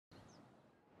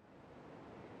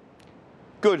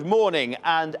Good morning,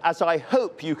 and as I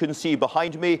hope you can see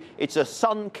behind me, it's a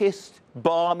sun-kissed,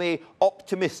 balmy,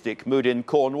 optimistic mood in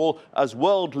Cornwall as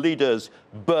world leaders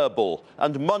burble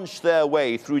and munch their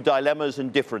way through dilemmas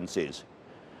and differences.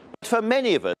 But for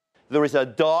many of us, there is a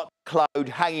dark cloud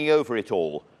hanging over it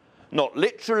all. Not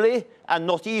literally, and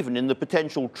not even in the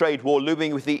potential trade war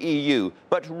looming with the EU,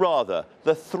 but rather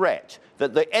the threat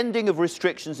that the ending of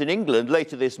restrictions in England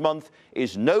later this month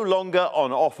is no longer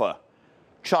on offer.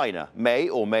 China may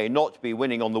or may not be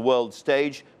winning on the world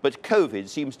stage, but COVID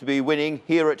seems to be winning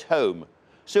here at home.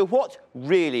 So what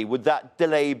really would that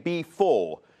delay be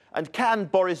for? And can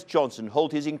Boris Johnson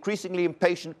hold his increasingly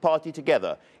impatient party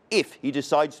together if he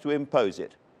decides to impose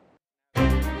it?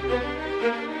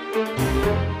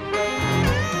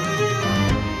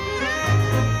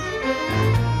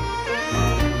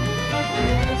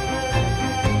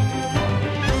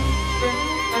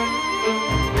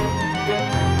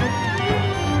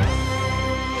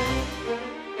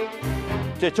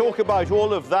 To talk about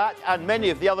all of that and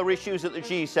many of the other issues at the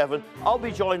G7, I'll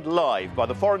be joined live by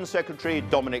the Foreign Secretary,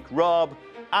 Dominic Raab,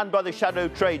 and by the Shadow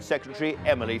Trade Secretary,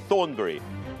 Emily Thornberry,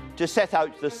 to set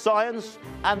out the science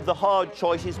and the hard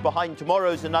choices behind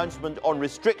tomorrow's announcement on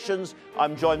restrictions.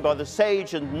 I'm joined by the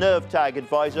sage and nerve tag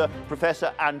advisor,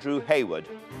 Professor Andrew Hayward.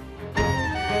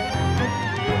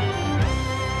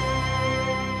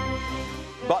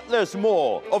 But there's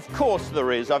more. Of course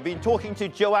there is. I've been talking to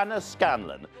Joanna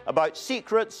Scanlan about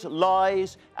secrets,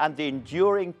 lies, and the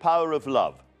enduring power of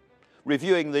love.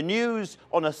 Reviewing the news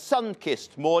on a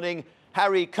sun-kissed morning,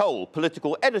 Harry Cole,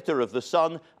 political editor of The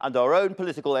Sun, and our own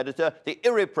political editor, the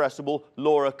irrepressible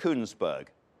Laura Kuenssberg.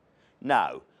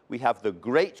 Now, we have the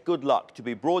great good luck to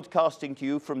be broadcasting to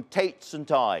you from Tate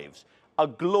St Ives, a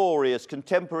glorious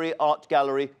contemporary art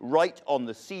gallery right on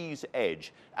the sea's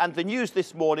edge. And the news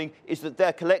this morning is that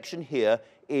their collection here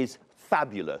is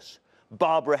fabulous.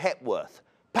 Barbara Hepworth,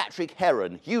 Patrick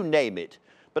Heron, you name it.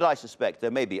 But I suspect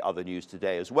there may be other news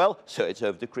today as well, so it's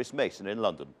over to Chris Mason in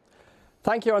London.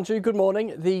 Thank you, Andrew. Good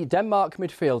morning. The Denmark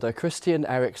midfielder Christian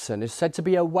Eriksen is said to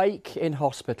be awake in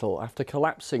hospital after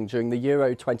collapsing during the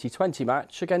Euro 2020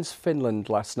 match against Finland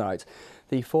last night.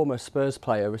 The former Spurs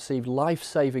player received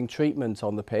life-saving treatment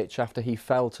on the pitch after he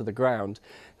fell to the ground.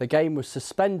 The game was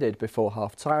suspended before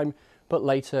half-time, but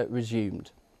later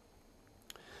resumed.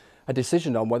 A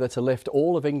decision on whether to lift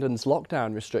all of England's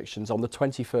lockdown restrictions on the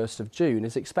 21st of June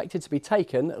is expected to be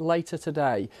taken later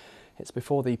today. It's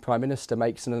before the Prime Minister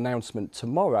makes an announcement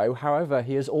tomorrow. However,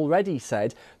 he has already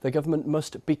said the government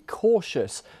must be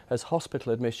cautious as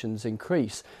hospital admissions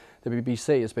increase. The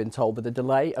BBC has been told that a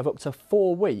delay of up to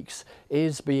 4 weeks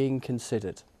is being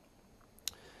considered.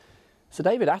 Sir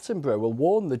David Attenborough will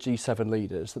warn the G7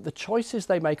 leaders that the choices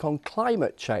they make on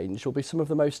climate change will be some of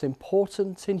the most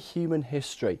important in human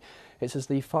history. It's as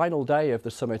the final day of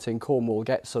the summit in Cornwall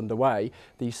gets underway.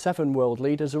 The 7 world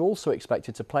leaders are also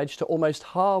expected to pledge to almost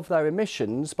halve their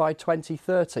emissions by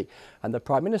 2030. And the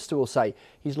Prime Minister will say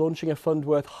he's launching a fund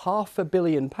worth £500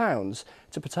 million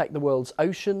to protect the world's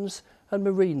oceans and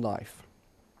marine life.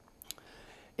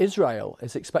 Israel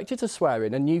is expected to swear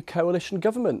in a new coalition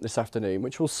government this afternoon,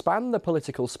 which will span the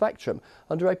political spectrum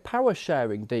under a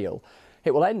power-sharing deal.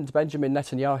 It will end Benjamin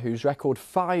Netanyahu's record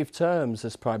 5 terms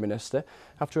as Prime Minister.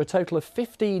 After a total of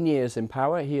 15 years in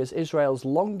power, he is Israel's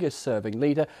longest-serving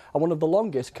leader and one of the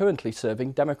longest currently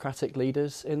serving democratic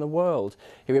leaders in the world.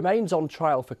 He remains on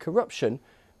trial for corruption,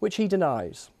 which he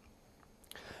denies.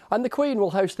 And the Queen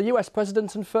will host the US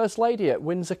President and First Lady at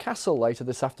Windsor Castle later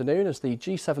this afternoon as the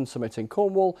G7 summit in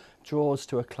Cornwall draws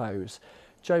to a close.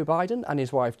 Joe Biden and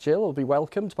his wife Jill will be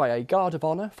welcomed by a guard of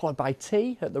honour, followed by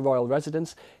tea at the royal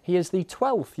residence. He is the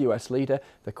 12th US leader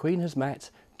the Queen has met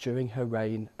during her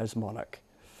reign as monarch.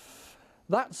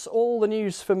 That's all the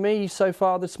news for me so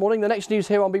far this morning. The next news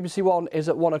here on BBC One is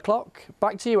at 1 o'clock.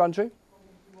 Back to you, Andrew.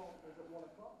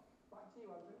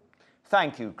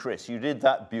 Thank you, Chris. You did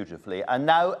that beautifully. And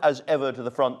now, as ever, to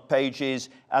the front pages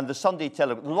and the Sunday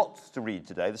Telegraph. Lots to read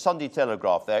today. The Sunday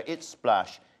Telegraph there, its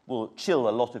splash will chill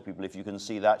a lot of people, if you can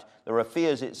see that. There are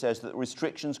fears, it says, that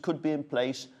restrictions could be in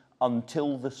place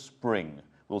until the spring.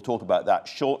 We'll talk about that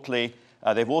shortly.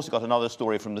 They've also got another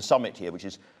story from the summit here, which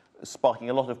is sparking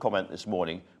a lot of comment this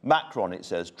morning. Macron, it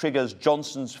says, triggers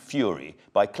Johnson's fury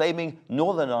by claiming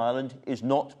Northern Ireland is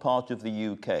not part of the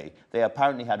UK. They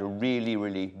apparently had a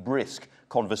really brisk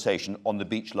conversation on the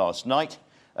beach last night.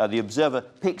 The Observer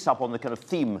picks up on the kind of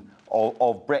theme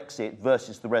of Brexit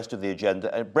versus the rest of the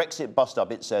agenda. And Brexit bust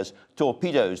up, it says,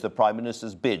 torpedoes the Prime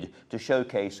Minister's bid to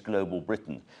showcase global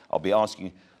Britain. I'll be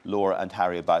asking Laura and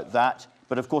Harry about that.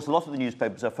 But of course, a lot of the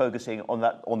newspapers are focusing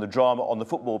on the drama on the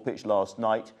football pitch last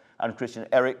night and Christian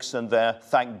Eriksen there.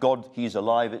 Thank God he's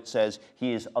alive, it says.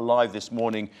 He is alive this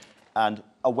morning and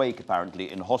awake,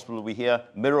 apparently, in hospital, we hear.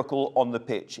 Miracle on the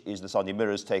pitch is the Sunday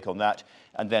Mirror's take on that.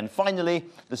 And then finally,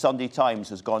 the Sunday Times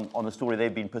has gone on a story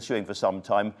they've been pursuing for some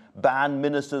time. Ban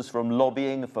ministers from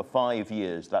lobbying for 5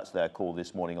 years. That's their call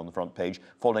this morning on the front page,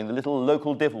 following the little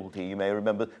local difficulty, you may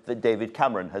remember, that David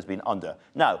Cameron has been under.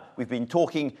 Now, we've been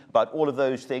talking about all of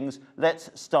those things. Let's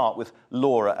start with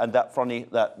Laura and that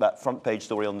front page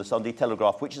story on the Sunday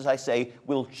Telegraph, which, as I say,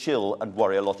 will chill and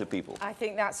worry a lot of people. I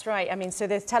think that's right. I mean, so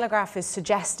the Telegraph is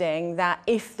suggesting that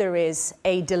if there is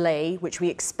a delay, which we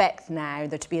expect now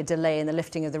there to be a delay in the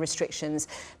lifting of the restrictions,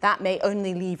 that may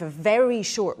only leave a very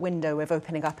short window of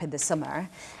opening up in the summer,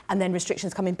 and then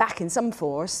restrictions coming back in some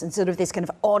force, and sort of this kind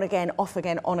of on again, off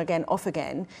again, on again, off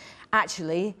again,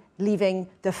 actually leaving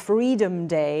the Freedom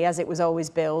Day, as it was always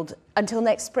billed, until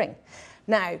next spring.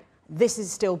 Now, this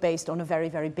is still based on a very,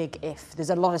 very big if. There's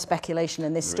a lot of speculation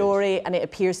in this story, and it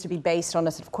appears to be based on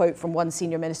a sort of quote from one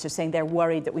senior minister saying they're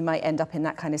worried that we might end up in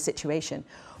that kind of situation.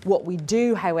 What we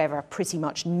do, however, pretty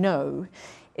much know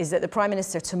is that the Prime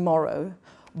Minister tomorrow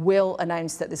will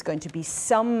announce that there's going to be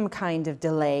some kind of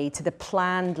delay to the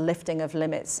planned lifting of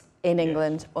limits in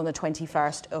England on the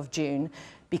 21st of June.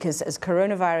 Because as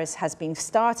coronavirus has been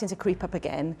starting to creep up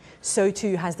again, so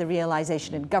too has the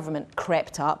realisation in government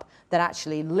crept up that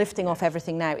actually lifting off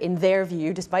everything now, in their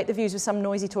view, despite the views of some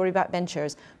noisy Tory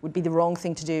backbenchers, would be the wrong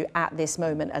thing to do at this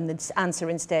moment. And the answer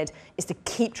instead is to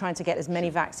keep trying to get as many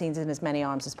vaccines in as many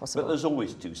arms as possible. But there's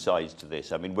always two sides to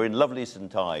this. I mean, we're in lovely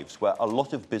St Ives, where a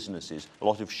lot of businesses, a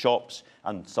lot of shops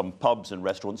and some pubs and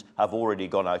restaurants have already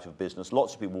gone out of business.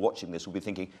 Lots of people watching this will be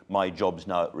thinking, my job's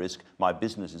now at risk, my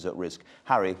business is at risk.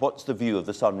 Harry, what's the view of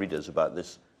the Sun readers about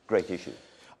this great issue?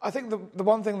 I think the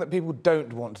one thing that people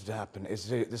don't want to happen is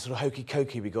the sort of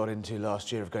hokey-cokey we got into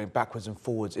last year of going backwards and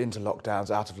forwards into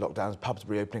lockdowns, out of lockdowns, pubs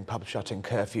reopening, pubs shutting,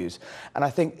 curfews. And I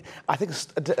think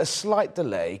a slight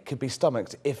delay could be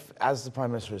stomached if, as the Prime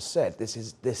Minister has said, this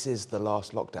is the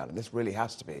last lockdown, and this really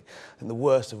has to be. And the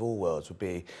worst of all worlds would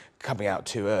be coming out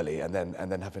too early and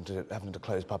then having to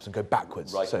close pubs and go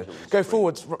backwards. Right, so go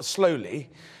forwards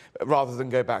slowly, rather than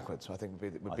go backwards. I think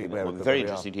would be where we're very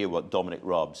interested to hear what Dominic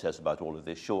Raab says about all of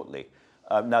this shortly.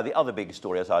 Now, the other big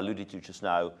story, as I alluded to just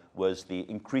now, was the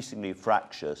increasingly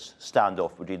fractious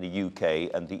standoff between the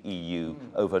UK and the EU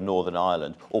over Northern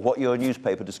Ireland, or what your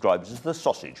newspaper describes as the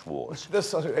sausage wars.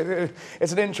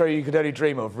 It's an intro you could only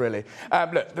dream of, really.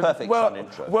 Look, Perfect Sun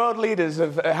intro. World leaders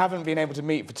haven't been able to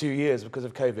meet for 2 years because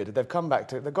of COVID. They've come back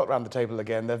they've got round the table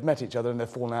again, they've met each other, and they've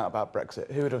fallen out about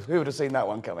Brexit. Who would have seen that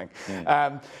one coming?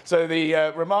 So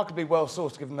the remarkably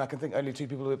well-sourced, given I can think only 2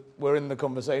 people were in the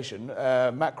conversation,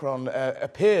 Macron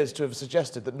appears to have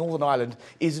suggested that Northern Ireland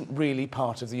isn't really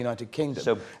part of the United Kingdom.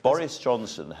 So Boris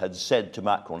Johnson had said to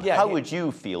Macron, how would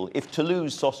you feel if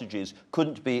Toulouse sausages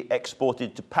couldn't be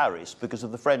exported to Paris because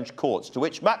of the French courts? To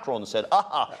which Macron said,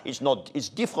 it's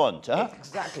different. Huh?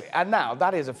 Exactly. And now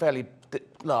that is a fairly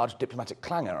large diplomatic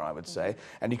clangor, I would say,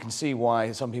 and you can see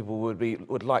why some people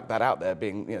would like that out there,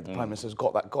 being the Prime Minister's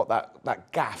got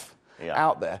that gaffe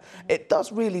out there. It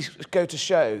does really go to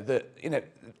show that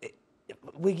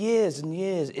we're years and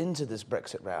years into this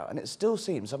Brexit row, and it still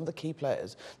seems some of the key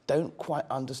players don't quite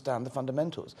understand the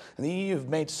fundamentals. And the EU have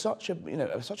made such a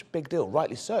big deal,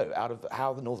 rightly so, out of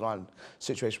how the Northern Ireland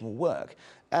situation will work.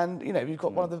 And you've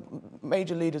got one of the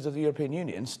major leaders of the European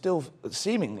Union still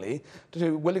seemingly,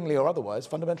 to willingly or otherwise,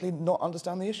 fundamentally not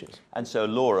understand the issues. And so,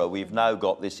 Laura, we've now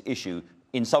got this issue,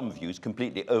 in some views,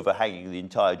 completely overhanging the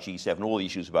entire G7, all the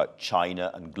issues about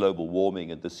China and global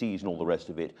warming and the seas and all the rest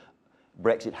of it.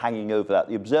 Brexit hanging over that.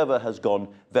 The Observer has gone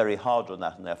very hard on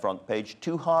that on their front page.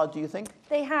 Too hard, do you think?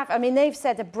 They have. I mean, they've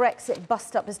said a Brexit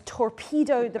bust-up has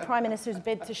torpedoed the Prime Minister's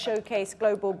bid to showcase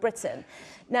global Britain.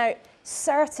 Now,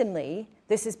 certainly,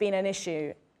 this has been an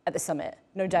issue at the summit,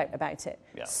 no doubt about it.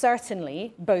 Yeah.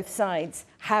 Certainly, both sides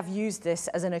have used this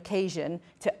as an occasion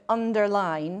to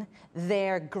underline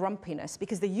their grumpiness,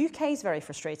 because the UK is very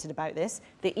frustrated about this,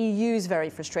 the EU is very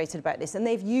frustrated about this, and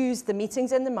they've used the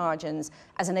meetings in the margins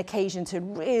as an occasion to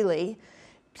really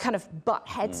kind of butt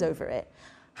heads over it.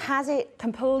 Has it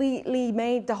completely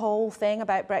made the whole thing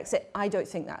about Brexit? I don't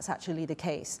think that's actually the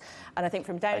case. And I think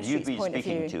from Downing Street's point of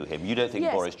view... And you've been speaking to him. You don't think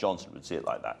Boris Johnson would see it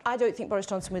like that? I don't think Boris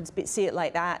Johnson would see it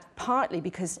like that, partly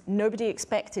because nobody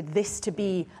expected this to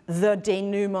be the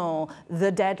denouement,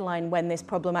 the deadline when this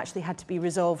problem actually had to be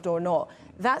resolved or not.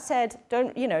 That said,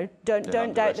 don't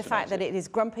doubt the fact that it is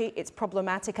grumpy, it's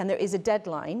problematic, and there is a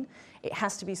deadline. It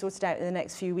has to be sorted out in the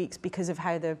next few weeks because of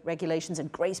how the regulations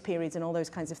and grace periods and all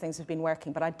those kinds of things have been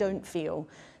working. But I don't feel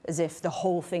as if the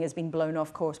whole thing has been blown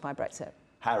off course by Brexit.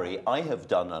 Harry, I have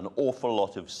done an awful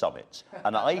lot of summits,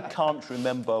 and I can't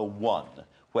remember one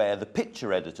where the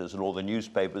picture editors and all the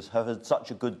newspapers have had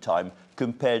such a good time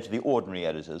compared to the ordinary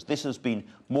editors. This has been,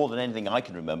 more than anything I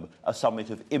can remember, a summit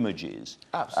of images.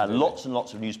 Absolutely. And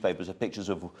lots of newspapers have pictures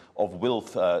of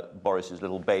Wilf, Boris's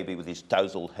little baby with his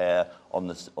tousled hair on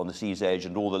the sea's edge,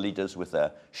 and all the leaders with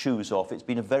their shoes off. It's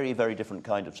been a very, very different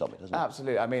kind of summit, hasn't it?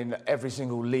 Absolutely. I mean, every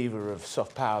single lever of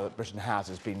soft power that Britain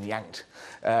has been yanked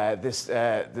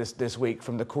this week,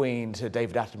 from the Queen to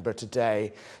David Attenborough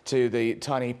today, to the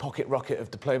tiny pocket rocket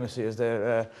of diplomacy, as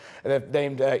they've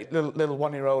named little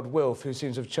one-year-old Wilf, who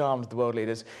seems to have charmed the world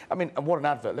leaders. I mean, and what an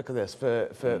advert! Look at this for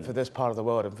this part of the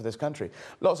world and for this country.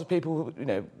 Lots of people,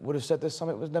 would have said this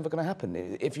summit was never going to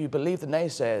happen. If you believe the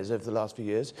naysayers of the last few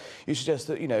years, you suggest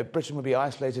that Britain would be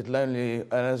isolated, lonely,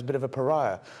 and as a bit of a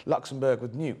pariah, Luxembourg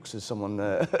with nukes, as someone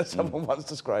once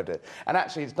described it. And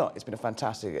actually, it's not. It's been a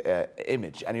fantastic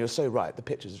image, and you're so right. The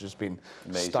pictures have just been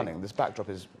stunning. This backdrop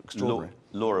is extraordinary.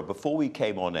 Laura, before we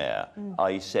came on air,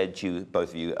 I said to you,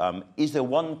 both of you, is there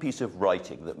one piece of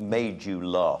writing that made you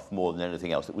laugh more than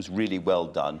anything else, that was really well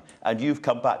done? And you've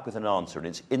come back with an answer, and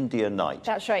it's India Night.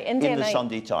 That's right, India Night. In the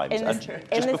Sunday Times.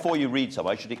 Just before you read some,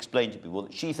 I should explain to people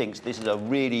that she thinks this is a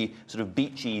really sort of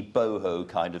beachy, boho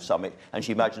kind of summit, and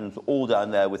she imagines all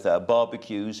down there with their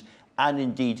barbecues, and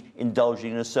indeed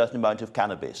indulging in a certain amount of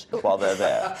cannabis while they're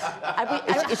there.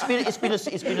 It's been a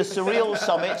surreal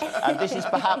summit, and this is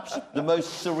perhaps the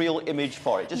most surreal image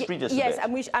for it. Just read us a bit.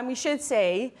 Yes, and we should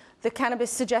say the cannabis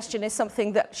suggestion is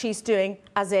something that she's doing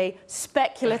as a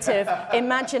speculative,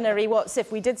 imaginary what's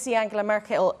if. We did see Angela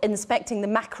Merkel inspecting the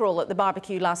mackerel at the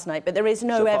barbecue last night, but there is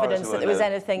no evidence that there was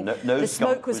anything. No the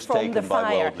smoke was from the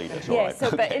fire. Yes,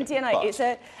 so but India Night,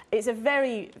 it's a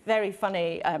very, very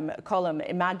funny column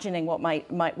imagining what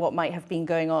might have been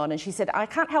going on. And she said, I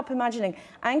can't help imagining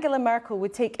Angela Merkel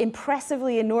would take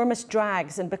impressively enormous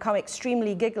drags and become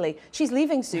extremely giggly. She's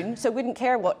leaving soon, so wouldn't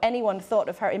care what anyone thought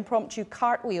of her impromptu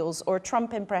cartwheels or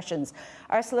Trump impressions.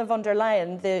 Ursula von der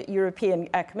Leyen, the European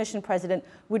Commission President,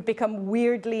 would become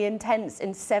weirdly intense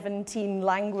in 17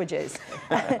 languages.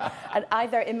 And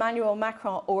either Emmanuel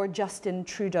Macron or Justin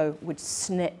Trudeau would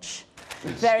snitch.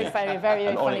 Very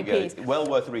funny piece. Well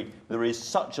worth a read. There is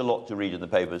such a lot to read in the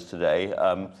papers today.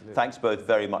 Thanks both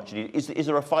very much indeed. Is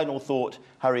there a final thought,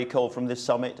 Harry Cole, from this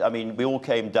summit? I mean, we all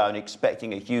came down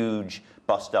expecting a huge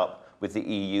bust-up with the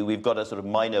EU. We've got a sort of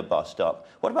minor bust-up.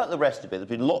 What about the rest of it? There's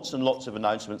been lots and lots of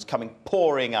announcements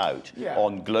pouring out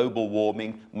on global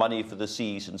warming, money for the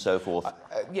seas and so forth.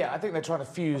 I think they're trying to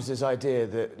fuse this idea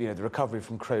that the recovery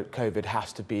from COVID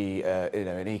has to be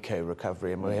an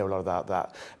eco-recovery, and we'll hear a lot about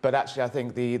that. But actually, I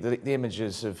think the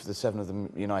images of the seven of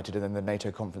them united and then the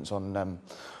NATO conference on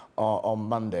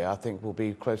Monday, I think, will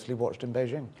be closely watched in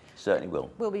Beijing. Certainly will.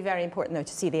 Will be very important, though,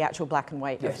 to see the actual black and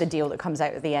white of the deal that comes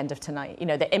out at the end of tonight.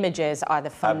 The images are the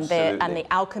fun bit, and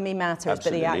the alchemy matters,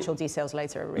 but the actual details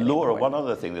later are really Laura, important. one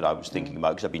other thing that I was thinking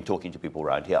about, because I've been talking to people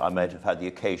around here, I might have had the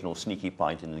occasional sneaky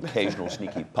pint in an occasional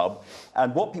sneaky pub,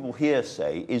 and what people here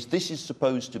say is this is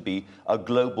supposed to be a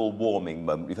global warming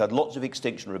moment. We've had lots of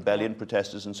Extinction Rebellion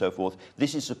protesters and so forth.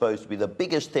 This is supposed to be the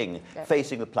biggest thing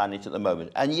facing the planet at the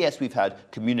moment. And yes, we've had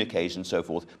communiques and so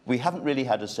forth. We haven't really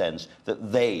had a sense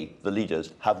that they, the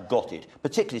leaders, have got it,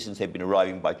 particularly since they've been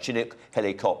arriving by Chinook,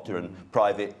 helicopter and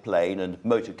private plane and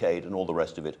motorcade and all the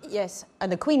rest of it. Yes,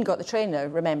 and the Queen got the train, though,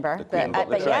 remember? The Queen got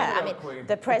the train. Yeah, I mean,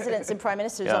 the presidents and prime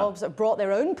ministers all brought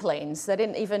their own planes. They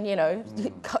didn't even,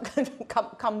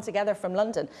 come together from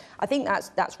London. I think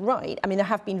that's right. I mean, there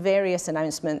have been various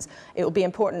announcements. It will be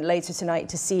important later tonight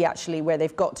to see actually where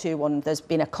they've got to. There's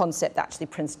been a concept that actually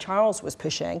Prince Charles was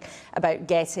pushing about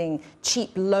getting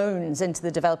cheap loans into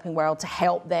the developing world to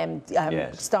help them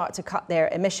start to cut their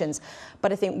emissions.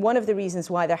 But I think one of the reasons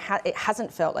why it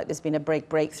hasn't felt like there's been a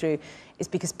breakthrough is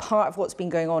because part of what's been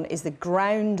going on is the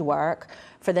groundwork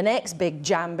for the next big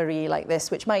jamboree like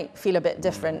this, which might feel a bit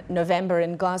different, November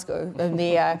in Glasgow, in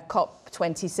the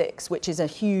COP26, which is a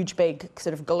huge, big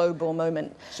sort of global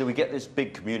moment. So we get this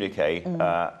big communique.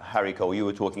 Harry Cole, you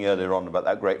were talking earlier on about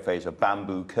that great phase of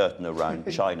bamboo curtain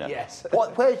around China. Yes.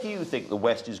 Where do you think the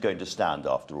West is going to stand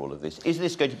after all of this? Is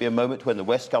this going to be a moment when the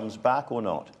West comes back or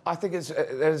not? I think there's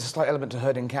a slight element to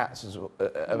herding cats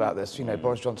about this.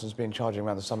 Boris Johnson's been charging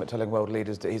around the summit, telling world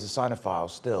leaders that he's a Sinophile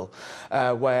still,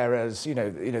 whereas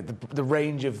the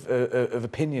range of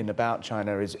opinion about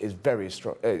China is very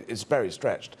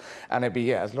stretched, and it'd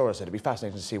be, as Laura said, it'd be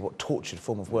fascinating to see what tortured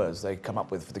form of words they come up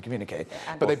with for the communique.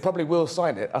 But they probably will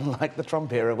sign it, unlike the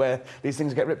Trump era where these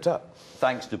things get ripped up.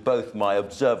 Thanks to both my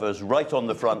observers right on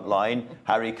the front line,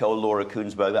 Harry Cole, Laura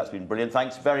Kuenssberg. That's been brilliant.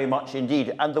 Thanks very much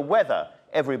indeed. And the weather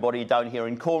Everybody down here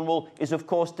in Cornwall is, of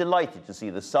course, delighted to see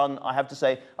the sun. I have to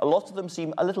say, a lot of them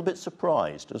seem a little bit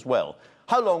surprised as well.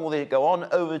 How long will it go on?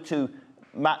 Over to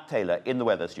Matt Taylor in the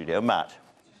weather studio. Matt.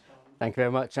 Thank you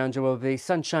very much, Andrew. Well, the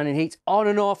sunshine and heat on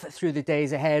and off through the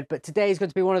days ahead, but today is going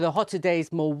to be one of the hotter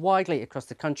days more widely across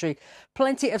the country.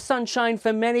 Plenty of sunshine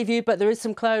for many of you, but there is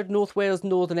some cloud, North Wales,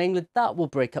 Northern England. That will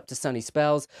break up to sunny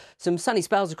spells. Some sunny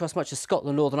spells across much of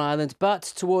Scotland, Northern Ireland, but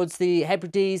towards the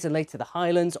Hebrides and later the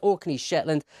Highlands, Orkney,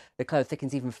 Shetland, the cloud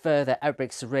thickens even further,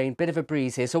 outbreaks of rain, bit of a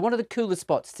breeze here. So one of the cooler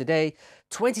spots today,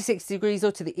 26 degrees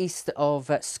though to the east of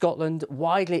Scotland,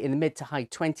 widely in the mid to high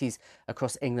 20s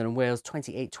across England and Wales,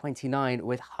 28, 29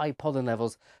 with high pollen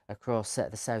levels across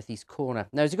the southeast corner.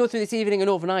 Now, as you go through this evening and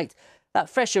overnight, that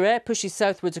fresher air pushes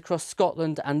southwards across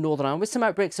Scotland and Northern Ireland with some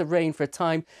outbreaks of rain for a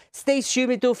time. Stays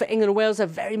humid though for England and Wales, a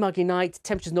very muggy night.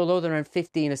 Temperatures no lower than around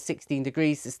 15 or 16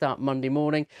 degrees to start Monday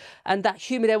morning. And that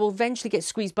humid air will eventually get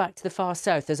squeezed back to the far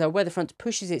south as our weather front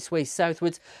pushes its way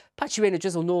southwards. Patchy rain or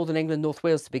drizzle Northern England, North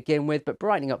Wales to begin with, but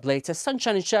brightening up later.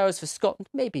 Sunshine and showers for Scotland,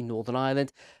 maybe Northern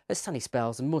Ireland. There's sunny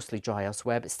spells and mostly dry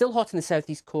elsewhere, but still hot in the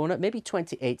southeast corner, maybe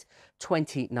 28,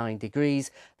 29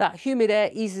 degrees. That humid air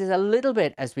eases a little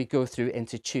bit as we go through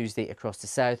into Tuesday across the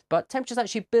south, but temperatures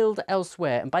actually build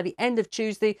elsewhere. And by the end of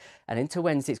Tuesday and into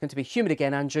Wednesday, it's going to be humid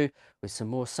again, Andrew, with some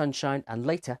more sunshine and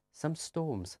later some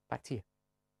storms. Back to you.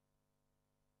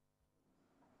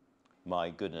 My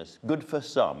goodness, good for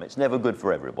some. It's never good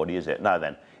for everybody, is it? Now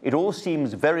then, it all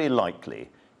seems very likely,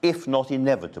 if not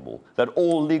inevitable, that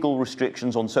all legal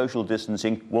restrictions on social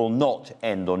distancing will not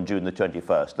end on June the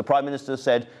 21st. The Prime Minister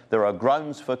said there are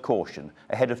grounds for caution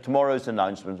ahead of tomorrow's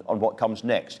announcement on what comes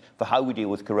next for how we deal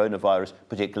with coronavirus,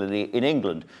 particularly in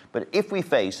England. But if we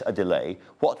face a delay,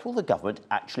 what will the government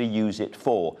actually use it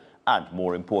for? And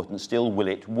more important still, will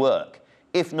it work?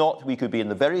 If not, we could be in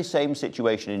the very same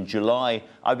situation in July.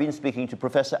 I've been speaking to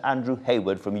Professor Andrew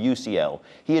Hayward from UCL.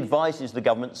 He advises the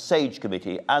government's SAGE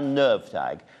committee and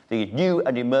NERVTAG, the new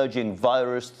and emerging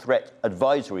virus threat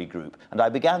advisory group. And I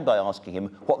began by asking him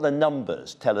what the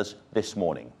numbers tell us this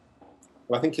morning.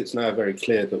 Well, I think it's now very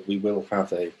clear that we will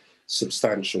have a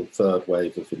substantial third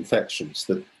wave of infections.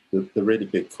 The really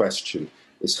big question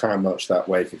is how much that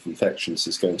wave of infections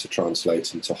is going to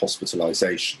translate into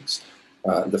hospitalisations.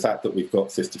 The fact that we've got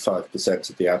 55%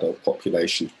 of the adult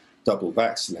population double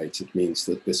vaccinated means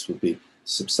that this will be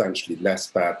substantially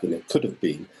less bad than it could have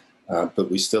been,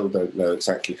 but we still don't know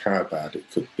exactly how bad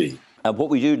it could be. And what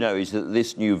we do know is that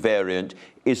this new variant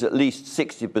is at least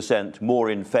 60% more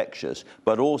infectious,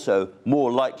 but also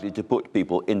more likely to put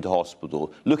people into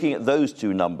hospital. Looking at those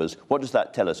two numbers, what does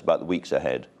that tell us about the weeks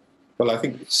ahead? Well, I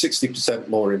think 60%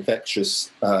 more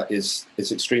infectious is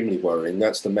extremely worrying.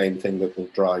 That's the main thing that will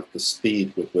drive the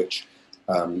speed with which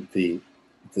the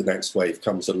next wave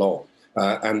comes along.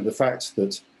 And the fact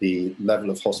that the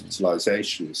level of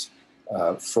hospitalisations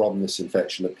from this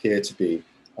infection appear to be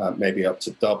maybe up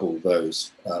to double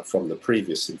those from the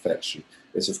previous infection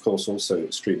is, of course, also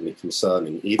extremely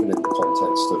concerning, even in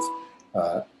the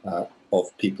context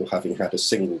of people having had a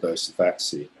single dose of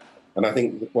vaccine. And I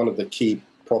think that one of the key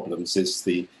problems is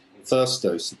the first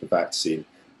dose of the vaccine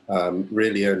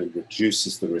really only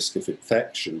reduces the risk of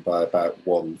infection by about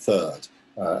 1/3.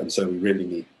 And so we really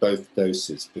need both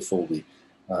doses before we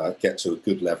get to a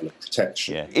good level of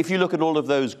protection. Yeah. If you look at all of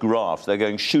those graphs, they're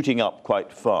going shooting up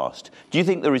quite fast. Do you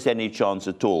think there is any chance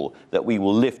at all that we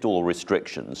will lift all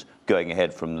restrictions going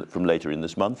ahead from later in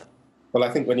this month? Well, I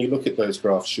think when you look at those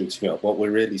graphs shooting up, what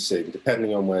we're really seeing,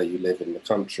 depending on where you live in the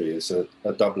country, is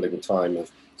a doubling time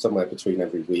of somewhere between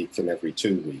every week and every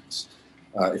 2 weeks.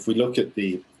 If we look at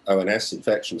the ONS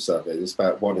infection survey, there's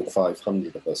about 1 in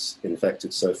 500 of us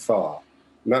infected so far.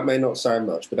 And that may not sound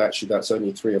much, but actually that's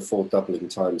only 3 or 4 doubling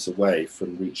times away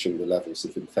from reaching the levels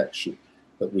of infection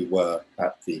that we were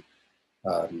at the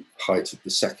height of the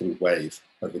second wave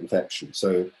of infection.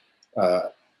 So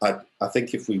I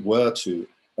think if we were to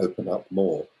open up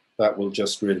more, that will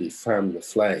just really fan the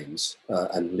flames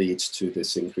and lead to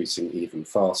this increasing even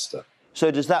faster. So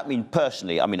does that mean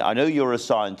personally, I mean, I know you're a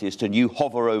scientist and you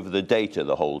hover over the data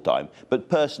the whole time, but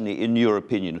personally, in your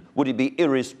opinion, would it be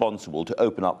irresponsible to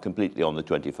open up completely on the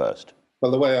 21st?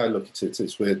 Well, the way I look at it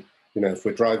is if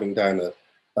we're driving down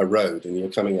a road and you're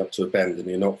coming up to a bend and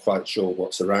you're not quite sure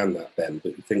what's around that bend,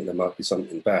 but you think there might be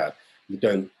something bad, you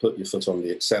don't put your foot on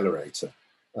the accelerator.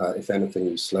 If anything,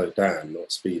 you slow down,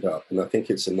 not speed up. And I think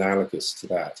it's analogous to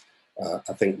that.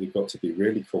 I think we've got to be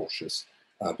really cautious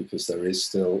because there is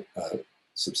still a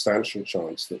substantial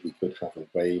chance that we could have a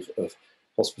wave of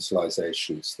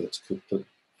hospitalisations that could put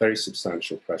very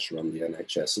substantial pressure on the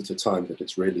NHS at a time that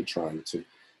it's really trying to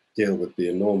deal with the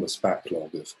enormous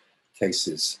backlog of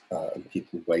cases and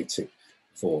people waiting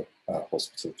for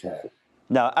hospital care.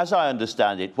 Now, as I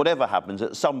understand it, whatever happens,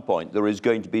 at some point there is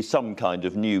going to be some kind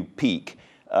of new peak.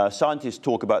 Scientists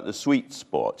talk about the sweet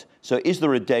spot. So is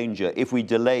there a danger if we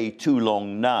delay too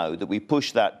long now that we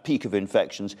push that peak of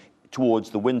infections towards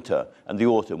the winter and the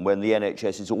autumn when the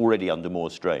NHS is already under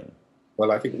more strain?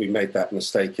 Well, I think we made that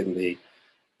mistake in the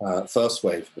first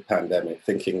wave of the pandemic,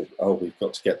 thinking, oh, we've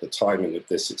got to get the timing of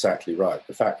this exactly right.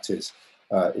 The fact is,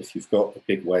 if you've got a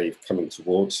big wave coming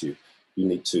towards you, you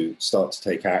need to start to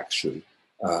take action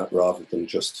rather than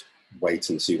just wait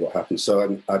and see what happens.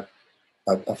 So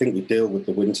I think we deal with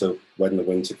the winter when the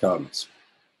winter comes.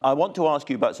 I want to ask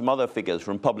you about some other figures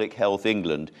from Public Health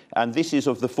England, and this is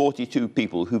of the 42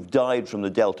 people who've died from the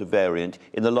Delta variant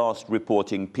in the last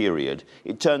reporting period.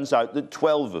 It turns out that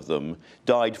 12 of them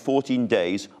died 14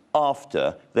 days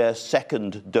after their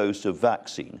second dose of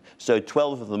vaccine. So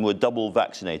 12 of them were double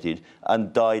vaccinated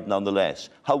and died nonetheless.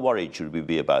 How worried should we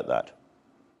be about that?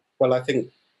 Well, I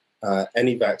think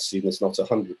any vaccine is not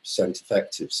 100%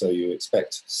 effective, so you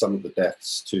expect some of the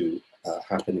deaths to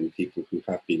happen in people who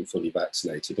have been fully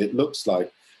vaccinated. It looks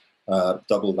like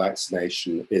double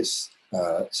vaccination is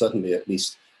certainly at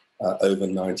least over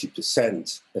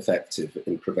 90% effective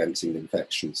in preventing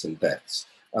infections and deaths.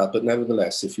 But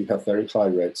nevertheless, if you have very high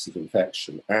rates of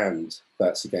infection, and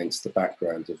that's against the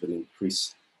background of an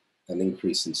increase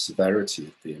in severity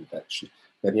of the infection,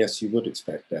 then yes, you would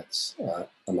expect deaths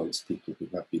amongst people who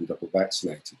have been double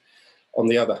vaccinated. On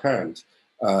the other hand,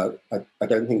 I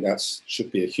don't think that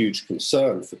should be a huge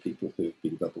concern for people who have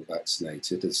been double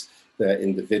vaccinated, as their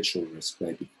individual risk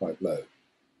may be quite low.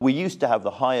 We used to have the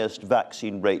highest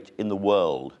vaccine rate in the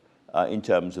world in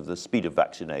terms of the speed of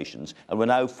vaccinations, and we're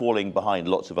now falling behind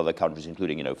lots of other countries,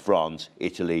 including, France,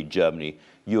 Italy, Germany,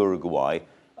 Uruguay.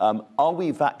 Are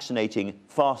we vaccinating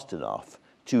fast enough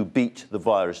to beat the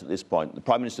virus at this point? The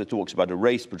Prime Minister talks about a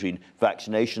race between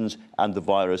vaccinations and the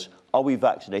virus. Are we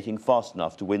vaccinating fast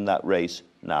enough to win that race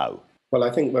now? Well, I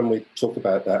think when we talk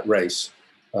about that race,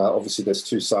 obviously there's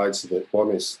two sides of it. One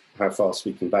is how fast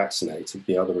we can vaccinate, and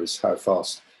the other is how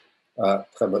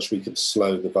much we can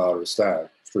slow the virus down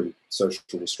through social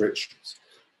restrictions.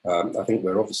 I think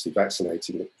we're obviously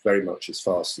vaccinating very much as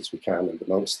fast as we can and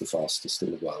amongst the fastest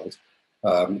in the world.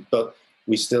 But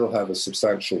we still have a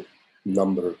substantial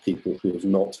number of people who have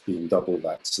not been double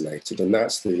vaccinated, and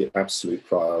that's the absolute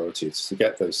priority, is to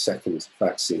get those second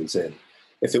vaccines in.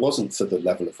 If it wasn't for the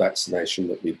level of vaccination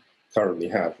that we currently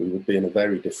have, we would be in a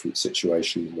very different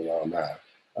situation than we are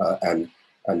now, and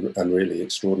really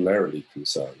extraordinarily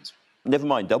concerned. Never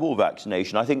mind double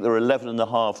vaccination, I think there are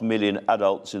 11.5 million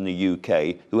adults in the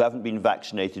UK who haven't been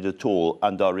vaccinated at all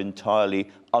and are entirely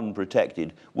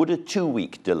unprotected. Would a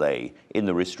 2-week delay in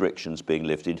the restrictions being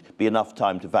lifted be enough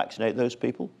time to vaccinate those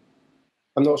people?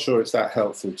 I'm not sure it's that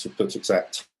helpful to put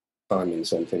exact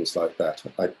timings on things like that.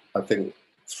 I think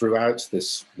throughout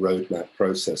this roadmap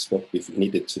process, what we've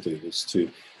needed to do is to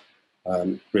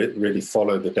really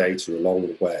follow the data along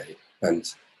the way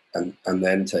and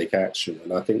then take action.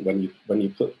 And I think when you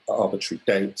put arbitrary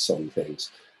dates on things,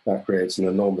 that creates an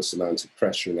enormous amount of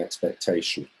pressure and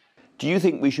expectation. Do you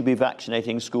think we should be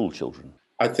vaccinating school children?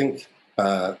 I think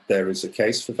there is a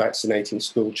case for vaccinating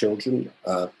school children,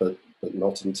 but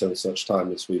not until such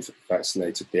time as we've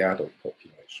vaccinated the adult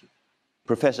population.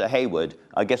 Professor Hayward,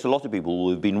 I guess a lot of people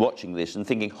will have been watching this and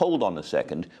thinking, hold on a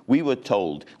second, we were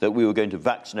told that we were going to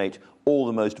vaccinate all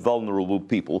the most vulnerable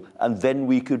people and then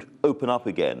we could open up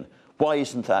again. Why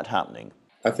isn't that happening?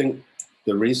 I think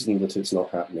the reason that it's not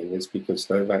happening is because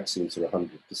no vaccines are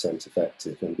 100%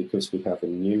 effective, and because we have a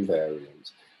new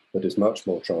variant that is much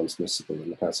more transmissible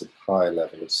and has a higher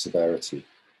level of severity.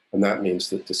 And that means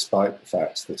that despite the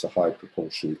fact that a high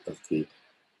proportion of the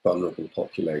vulnerable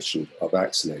population are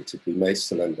vaccinated, we may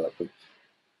still end up with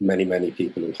many, many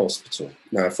people in hospital.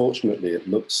 Now, fortunately, it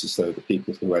looks as though the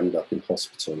people who end up in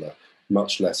hospital are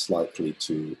much less likely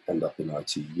to end up in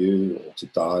ITU or to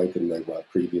die than they were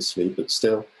previously, but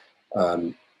still,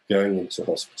 going into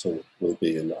hospital will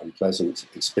be an unpleasant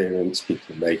experience.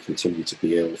 People may continue to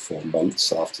be ill for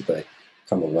months after they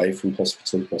come away from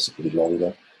hospital, possibly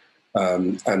longer.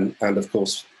 And of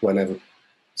course, whenever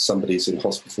somebody's in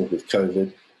hospital with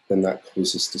COVID, then that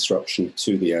causes disruption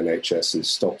to the NHS and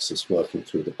stops us working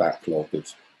through the backlog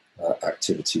of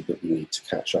activity that we need to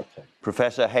catch up on.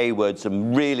 Professor Hayward,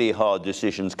 some really hard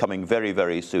decisions coming very,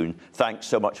 very soon. Thanks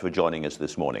so much for joining us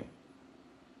this morning.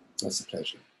 That's a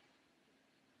pleasure.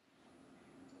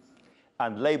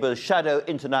 And Labour's Shadow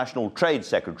International Trade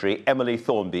Secretary, Emily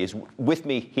Thornberry, is with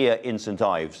me here in St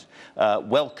Ives.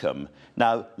 Welcome.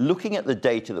 Now, looking at the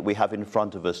data that we have in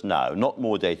front of us now, not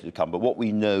more data to come, but what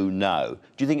we know now, do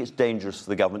you think it's dangerous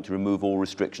for the government to remove all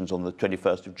restrictions on the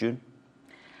 21st of June?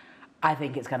 I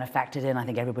think it's kind of factored in. I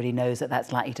think everybody knows that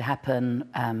that's likely to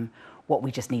happen. What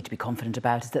we just need to be confident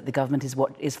about is that the government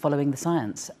is following the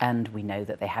science, and we know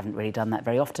that they haven't really done that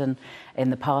very often. In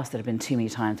the past, there have been too many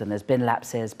times when there's been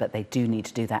lapses, but they do need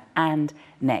to do that. And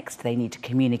next, they need to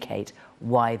communicate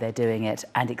why they're doing it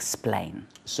and explain.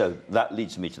 So that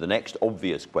leads me to the next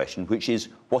obvious question, which is,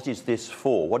 what is this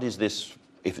for? What is this,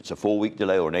 if it's a 4-week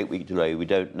delay or an 8-week delay, we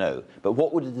don't know. But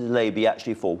what would the delay be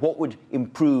actually for? What would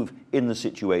improve in the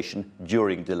situation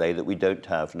during delay that we don't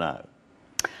have now?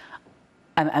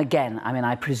 Again, I mean,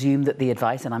 I presume that the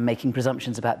advice, and I'm making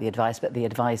presumptions about the advice, but the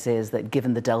advice is that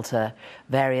given the Delta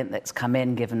variant that's come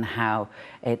in, given how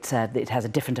it has a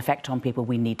different effect on people,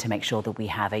 we need to make sure that we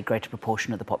have a greater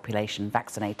proportion of the population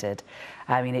vaccinated.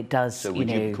 I mean, it does, So would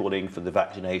you be calling for the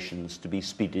vaccinations to be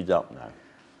speeded up now?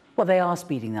 Well, they are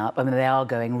speeding up. I mean, they are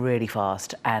going really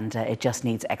fast, and it just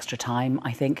needs extra time,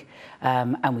 I think.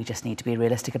 And we just need to be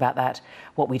realistic about that.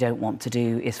 What we don't want to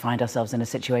do is find ourselves in a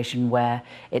situation where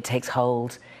it takes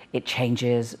hold, it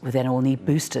changes, we then all need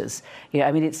boosters. You know,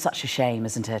 I mean, it's such a shame,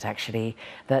 isn't it, actually,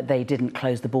 that they didn't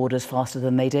close the borders faster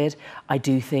than they did. I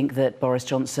do think that Boris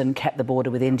Johnson kept the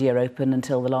border with India open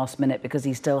until the last minute because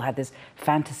he still had this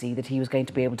fantasy that he was going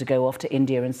to be able to go off to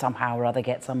India and somehow or other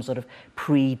get some sort of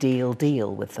pre-deal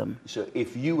deal with them. So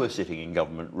if you were sitting in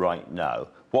government right now,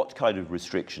 what kind of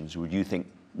restrictions would you think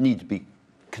need to be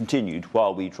continued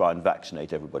while we try and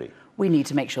vaccinate everybody? We need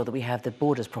to make sure that we have the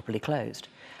borders properly closed.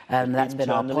 That's been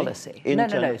our policy.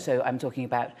 No. So I'm talking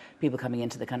about people coming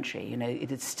into the country. You know,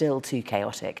 it's still too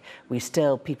chaotic.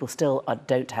 People still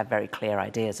don't have very clear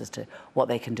ideas as to what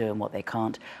they can do and what they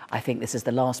can't. I think this is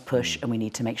the last push, and we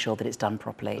need to make sure that it's done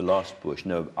properly. The last push.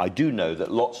 No, I do know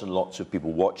that lots and lots of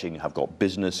people watching have got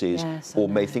businesses, or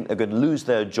may think they're going to lose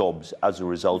their jobs as a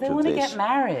result of this. They want to get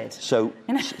married. So,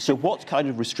 so what kind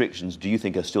of restrictions do you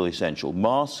think are still essential?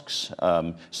 Masks,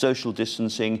 social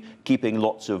distancing, keeping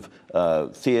lots of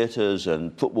theatres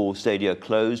and football stadia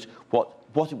closed.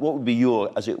 What would be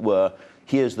your, as it were,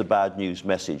 here's the bad news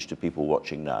message to people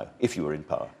watching now, if you were in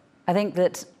power? I think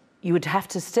that you would have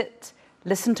to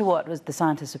listen to what the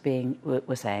scientists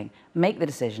were saying, make the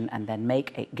decision, and then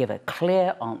give a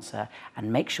clear answer,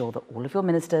 and make sure that all of your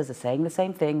ministers are saying the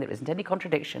same thing, there isn't any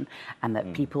contradiction, and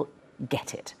that people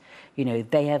get it. You know,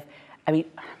 they have, I mean,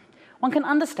 one can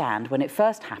understand when it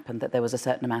first happened that there was a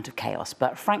certain amount of chaos,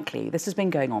 but frankly, this has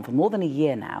been going on for more than a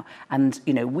year now. And,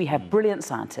 you know, we have brilliant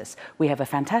scientists. We have a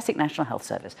fantastic National Health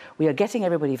Service. We are getting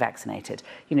everybody vaccinated.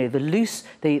 You know,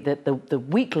 the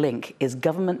weak link is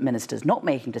government ministers not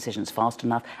making decisions fast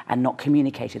enough and not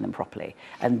communicating them properly.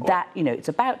 And that, you know, it's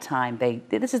about time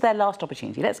this is their last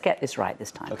opportunity. Let's get this right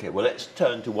this time. OK, well, let's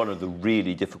turn to one of the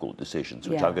really difficult decisions,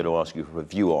 which I'm going to ask you for a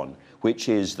view on, which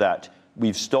is that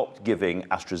we've stopped giving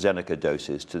AstraZeneca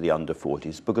doses to the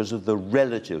under-40s because of the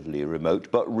relatively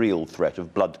remote but real threat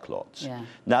of blood clots. Yeah.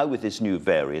 Now, with this new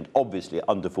variant, obviously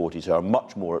under-40s are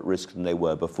much more at risk than they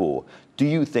were before. Do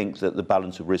you think that the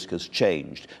balance of risk has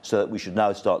changed so that we should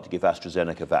now start to give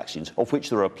AstraZeneca vaccines, of which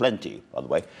there are plenty, by the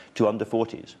way, to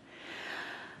under-40s?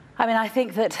 I mean, I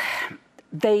think that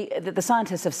the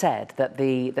scientists have said that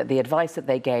the advice that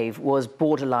they gave was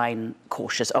borderline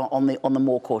cautious, on the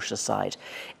more cautious side.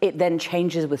 It then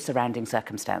changes with surrounding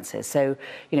circumstances. So,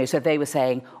 you know, so they were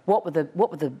saying what were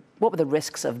the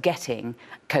risks of getting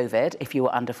COVID if you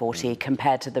were under 40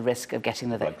 compared to the risk of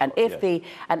getting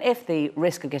if the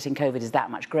risk of getting COVID is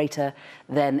that much greater,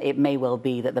 then it may well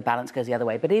be that the balance goes the other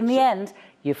way. But in the end,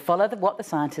 you follow what the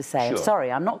scientists say. Sure.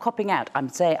 Sorry, I'm not copying out. I'm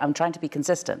trying to be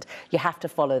consistent. You have to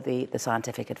follow the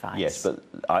scientific advice. Yes, but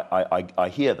I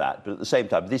hear that. But at the same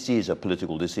time, this is a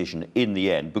political decision in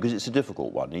the end because it's a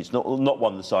difficult one. It's not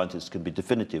one the scientists can be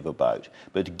definitive about.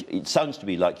 But it sounds to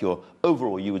me like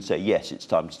overall you would say, yes, it's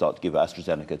time to start to give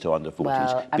AstraZeneca to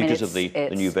under-40s because of the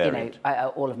new variant. You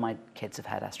know, all of my kids have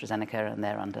had AstraZeneca and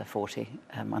they're under 40,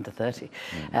 under 30.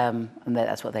 And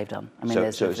that's what they've done. I mean,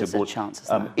 there's a chance.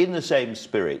 In the same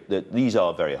spirit that these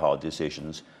are very hard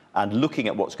decisions, and looking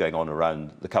at what's going on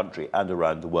around the country and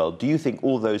around the world, do you think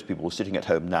all those people sitting at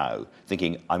home now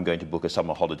thinking, I'm going to book a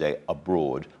summer holiday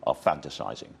abroad, are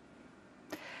fantasising?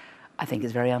 I think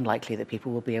it's very unlikely that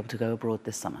people will be able to go abroad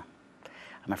this summer,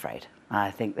 I'm afraid. I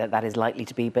think that is likely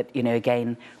to be, but, you know,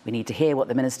 again, we need to hear what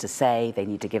the ministers say. They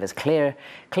need to give us clear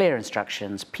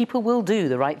instructions. People will do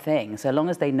the right thing so long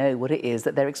as they know what it is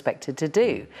that they're expected to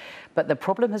do. But the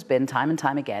problem has been, time and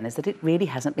time again, is that it really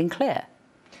hasn't been clear.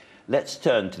 Let's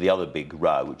turn to the other big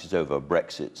row, which is over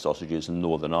Brexit sausages in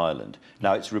Northern Ireland.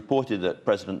 Now, it's reported that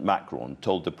President Macron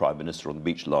told the Prime Minister on the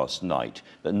beach last night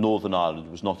that Northern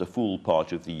Ireland was not a full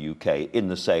part of the UK in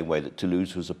the same way that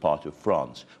Toulouse was a part of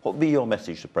France. What would be your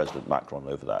message to President Macron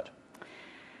over that?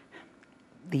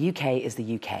 The UK is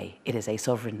the UK. It is a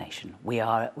sovereign nation. We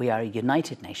are a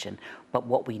united nation. But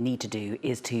what we need to do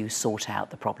is to sort out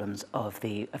the problems of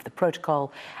the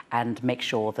protocol and make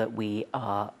sure that we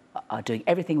are doing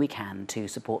everything we can to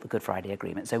support the Good Friday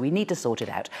Agreement. So we need to sort it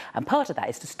out. And part of that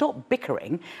is to stop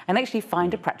bickering and actually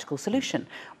find a practical solution.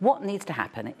 What needs to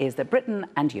happen is that Britain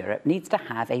and Europe needs to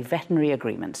have a veterinary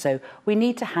agreement. So we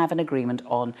need to have an agreement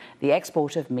on the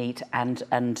export of meat and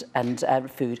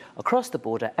food across the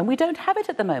border. And we don't have it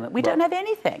at the moment. We don't have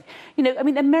anything. You know, I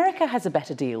mean, America has a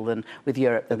better deal than with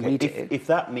Europe than we do. If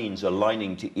that means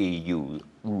aligning to EU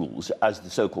rules, as the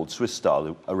so-called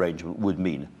Swiss-style arrangement would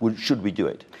mean, should we do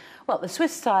it? Well, the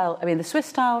Swiss-style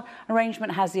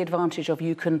arrangement has the advantage of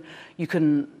you can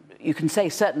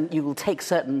say you will take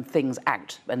certain things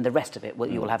out, and the rest of it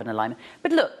you will have an alignment.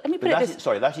 But look, let me put it this.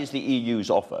 Sorry, that is the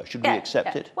EU's offer. Should we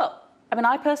accept it? Well, I mean,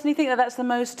 I personally think that that's the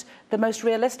most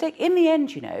realistic. In the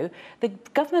end, you know, the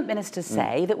government ministers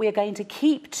say that we are going to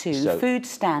keep to food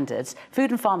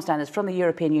and farm standards from the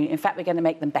European Union. In fact, we're going to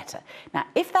make them better. Now,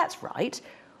 if that's right,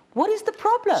 what is the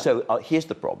problem? So here's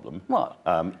the problem. What?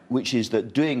 Which is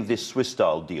that doing this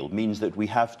Swiss-style deal means that we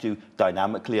have to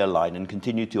dynamically align and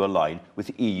continue to align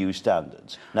with EU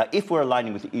standards. Now, if we're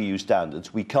aligning with EU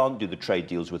standards, we can't do the trade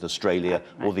deals with Australia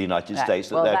or the United States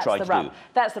that they're trying to do.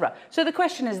 That's the rub. So the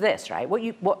question is this, right?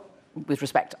 With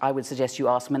respect, I would suggest you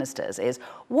ask ministers is,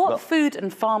 what food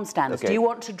and farm standards do you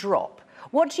want to drop?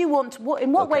 What do you want?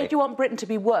 In what way do you want Britain to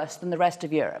be worse than the rest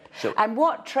of Europe? And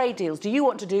what trade deals do you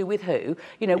want to do with who?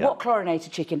 You know, what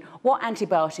chlorinated chicken? What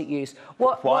antibiotic use?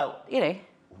 While you're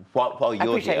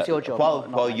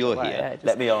here,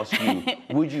 let me ask you,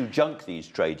 would you junk these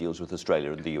trade deals with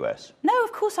Australia and the US? No,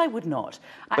 of course I would not.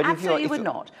 I absolutely would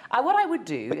not. What I would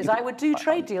do is I would do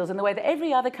trade deals in the way that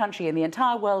every other country in the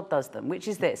entire world does them, which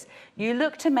is this. You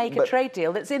look to make a trade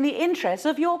deal that's in the interest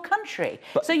of your country.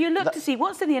 So you look to see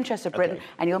what's in the interest of Britain,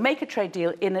 and you'll make a trade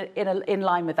deal in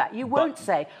line with that. You won't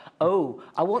say, oh,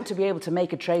 I want to be able to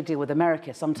make a trade deal with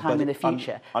America sometime in the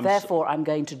future. Therefore, I'm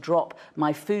going to drop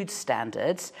my food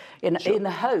standards in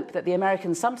the hope that the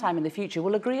Americans sometime in the future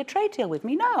will agree a trade deal with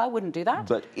me. No, I wouldn't do that.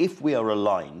 But if we are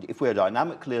aligned, if we are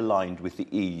dynamically aligned with the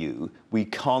EU, we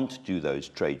can't do those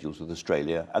trade deals with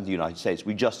Australia and the United States.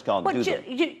 We just can't do them.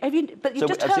 But you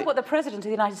just heard what the President of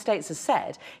the United States has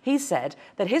said. He said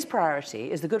that his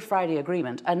priority is the Good Friday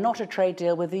Agreement and not a trade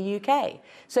deal with the UK.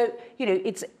 So, you know,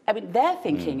 they're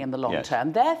thinking in the long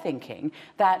term. They're thinking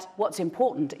that what's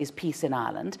important is peace in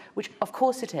Ireland, which of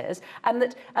course it is, and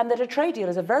that a trade deal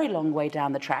is a very long way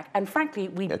down the track. And frankly,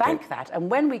 we bank that. And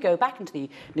when we go back into the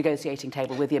negotiating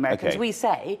table with the Americans, we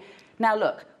say, now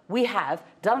look, we have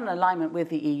done an alignment with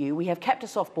the EU. We have kept a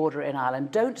soft border in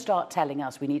Ireland. Don't start telling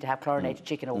us we need to have chlorinated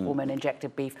chicken or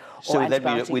hormone-injected beef or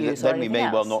antibiotic use then we may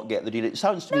well not get the deal. It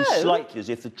sounds to me slightly as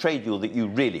if the trade deal that you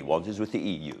really want is with the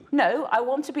EU. No, I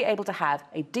want to be able to have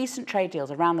a decent trade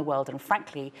deals around the world. And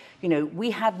frankly, you know,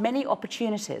 we have many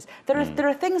opportunities. There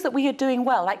are things that we are doing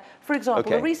well. Like, for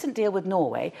example, the recent deal with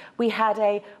Norway, we had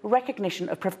a recognition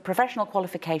of professional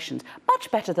qualifications, much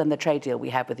better than the trade deal we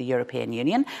have with the European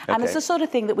Union. And it's the sort of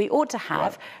thing that we ought to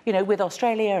have, you know, with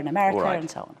Australia and America and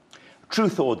so on.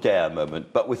 Truth or dare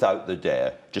moment, but without the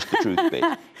dare, just the truth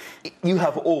bit. You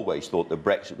have always thought that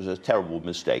Brexit was a terrible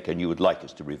mistake and you would like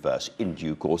us to reverse in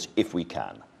due course if we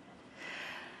can.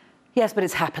 Yes, but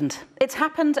it's happened. It's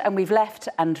happened and we've left,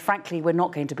 and frankly, we're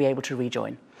not going to be able to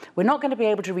rejoin. We're not going to be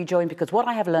able to rejoin because what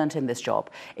I have learned in this job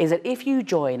is that if you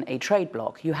join a trade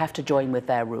bloc, you have to join with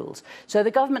their rules. So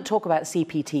the government talk about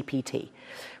CPTPP,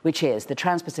 which is the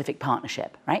Trans-Pacific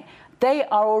Partnership, right? They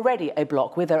are already a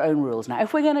bloc with their own rules. Now,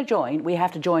 if we're going to join, we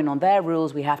have to join on their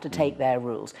rules, we have to take their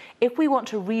rules. If we want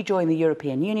to rejoin the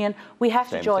European Union, we have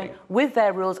to join with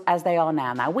their rules as they are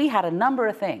now. Now, we had a number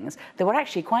of things that were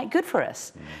actually quite good for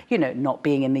us. You know, not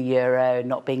being in the Euro,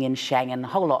 not being in Schengen, a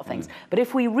whole lot of things. But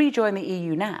if we rejoin the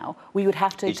EU now, we would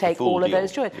have to take all of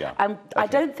those joys. And I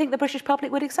don't think the British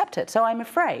public would accept it. So I'm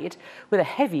afraid, with a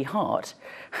heavy heart,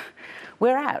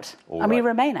 we're out. And we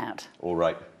remain out. All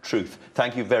right. Truth.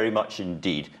 Thank you very much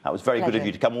indeed. That was very good of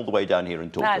you to come all the way down here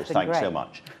and talk to us. Thanks so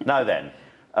much. Now then,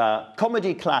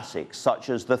 comedy classics such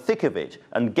as The Thick of It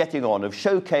and Getting On have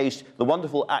showcased the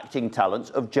wonderful acting talents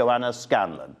of Joanna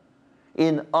Scanlan.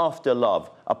 In After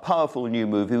Love, a powerful new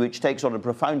movie which takes on a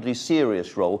profoundly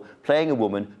serious role, playing a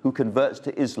woman who converts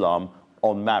to Islam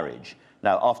on marriage.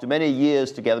 Now, after many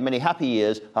years together, many happy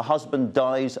years, her husband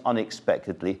dies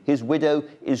unexpectedly. His widow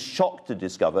is shocked to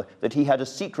discover that he had a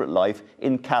secret life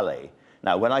in Calais.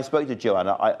 Now, when I spoke to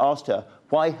Joanna, I asked her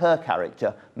why her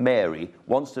character, Mary,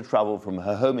 wants to travel from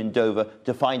her home in Dover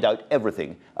to find out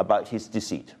everything about his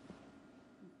deceit.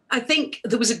 I think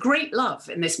there was a great love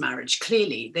in this marriage,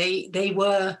 clearly. They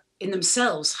were, in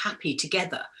themselves, happy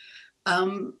together.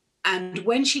 And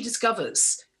when she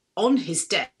discovers on his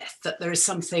death that there is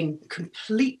something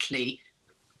completely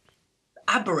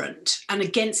aberrant and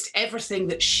against everything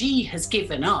that she has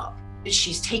given up,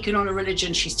 she's taken on a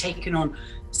religion, she's taken on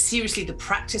seriously the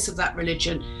practice of that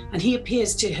religion, and he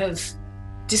appears to have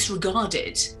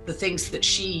disregarded the things that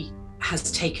she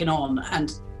has taken on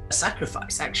and a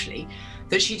sacrifice, actually,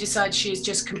 that she decides she is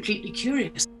just completely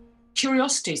curious.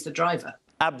 Curiosity is the driver.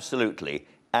 Absolutely.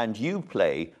 And you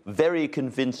play, very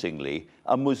convincingly,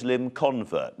 a Muslim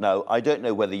convert. Now, I don't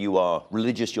know whether you are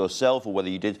religious yourself or whether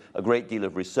you did a great deal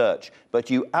of research, but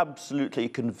you absolutely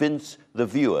convince the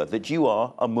viewer that you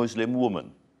are a Muslim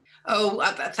woman. Oh,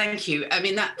 thank you. I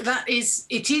mean,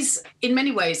 it is, in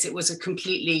many ways, it was a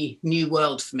completely new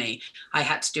world for me. I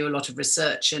had to do a lot of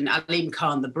research, and Aleem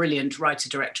Khan, the brilliant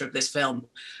writer-director of this film,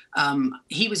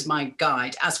 he was my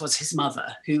guide, as was his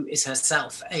mother, who is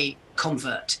herself a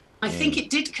convert. I think it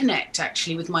did connect,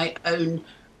 actually, with my own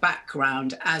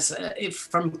background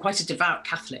from quite a devout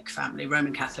Catholic family,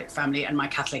 Roman Catholic family, and my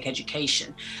Catholic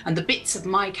education. And the bits of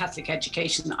my Catholic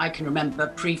education that I can remember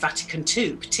pre-Vatican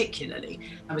II, particularly.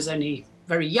 I was only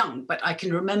very young, but I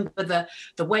can remember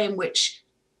the way in which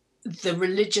the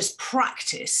religious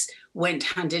practice went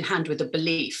hand in hand with the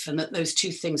belief, and that those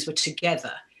two things were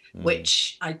together.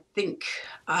 Which I think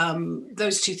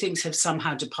those two things have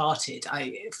somehow departed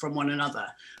from one another,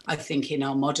 I think, in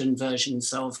our modern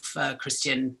versions of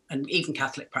Christian and even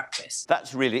Catholic practice.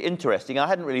 That's really interesting. I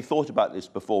hadn't really thought about this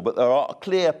before, but there are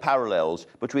clear parallels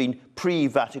between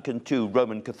pre-Vatican II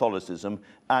Roman Catholicism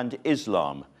and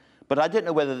Islam. But I don't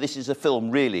know whether this is a film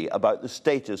really about the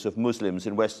status of Muslims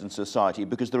in Western society,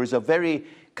 because there is a very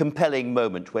compelling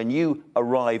moment when you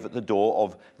arrive at the door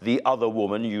of the other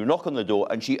woman, you knock on the door,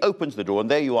 and she opens the door, and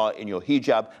there you are in your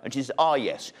hijab, and she says, "Ah,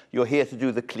 yes, you're here to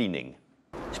do the cleaning."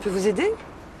 Je peux vous aider?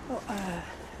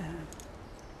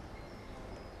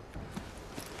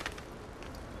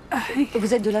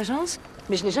 Vous êtes de l'agence?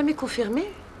 Mais je n'ai jamais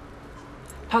confirmé.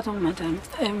 Pardon, madame.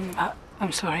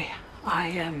 I'm sorry.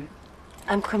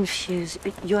 I'm confused.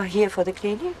 You are here for the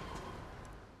cleaning?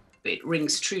 It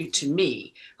rings true to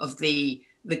me of the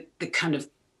kind of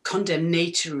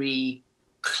condemnatory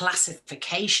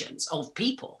classifications of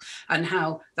people, and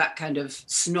how that kind of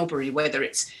snobbery, whether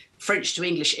it's French to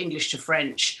English, English to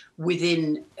French,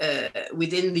 within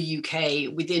the UK,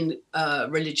 within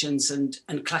religions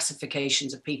and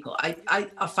classifications of people,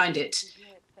 I find it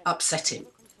upsetting,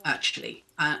 actually,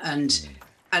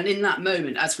 And in that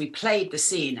moment, as we played the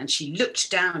scene, and she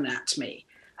looked down at me,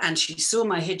 and she saw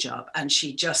my hijab, and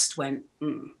she just went,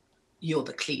 "You're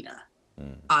the cleaner."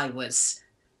 I was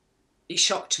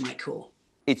shocked to my core.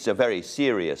 It's a very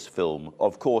serious film,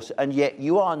 of course, and yet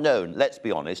you are known, let's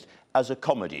be honest, as a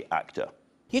comedy actor.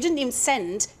 You didn't even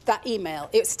send that email.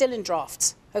 It was still in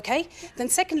drafts, OK? Then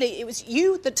secondly, it was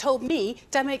you that told me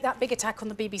to make that big attack on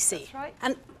the BBC. That's right.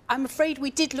 And I'm afraid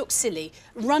we did look silly,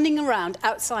 running around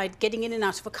outside, getting in and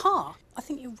out of a car. I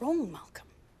think you're wrong, Malcolm.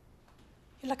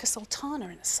 You're like a sultana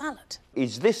in a salad.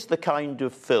 Is this the kind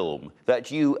of film that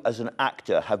you, as an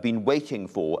actor, have been waiting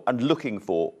for and looking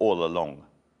for all along?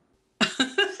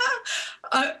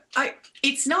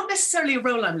 It's not necessarily a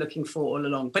role I'm looking for all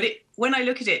along, but when I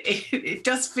look at it, it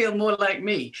does feel more like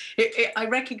me. I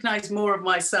recognise more of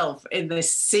myself in this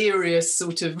serious,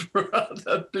 sort of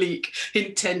rather bleak,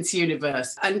 intense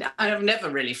universe. And I've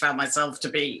never really found myself to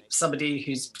be somebody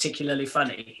who's particularly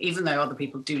funny, even though other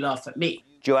people do laugh at me.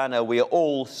 Joanna, we are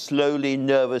all slowly,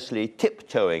 nervously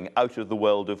tiptoeing out of the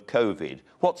world of COVID.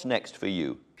 What's next for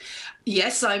you?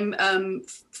 Yes, I'm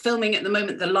filming at the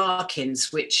moment The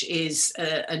Larkins, which is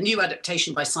a new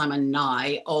adaptation by Simon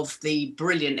Nye of the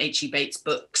brilliant H.E. Bates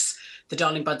books, The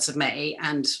Darling Buds of May,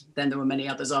 and then there were many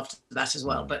others after that as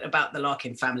well, but about the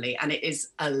Larkin family. And it is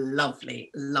a lovely,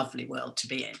 lovely world to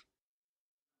be in.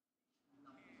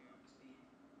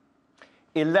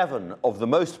 11 of the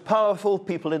most powerful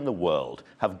people in the world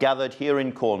have gathered here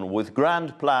in Cornwall with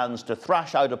grand plans to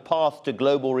thrash out a path to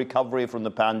global recovery from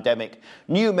the pandemic,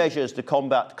 new measures to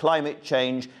combat climate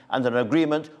change, and an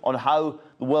agreement on how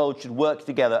the world should work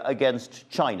together against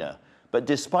China. But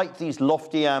despite these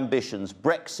lofty ambitions,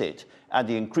 Brexit and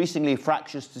the increasingly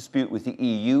fractious dispute with the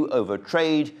EU over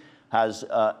trade has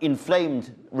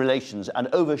inflamed relations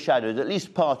and overshadowed at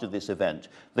least part of this event.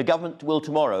 The government will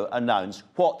tomorrow announce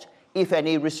what, if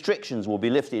any, restrictions will be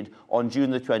lifted on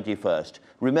June the 21st.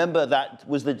 Remember, that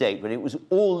was the date when it was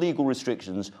all legal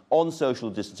restrictions on social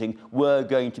distancing were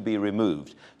going to be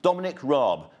removed. Dominic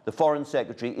Raab, the Foreign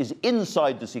Secretary, is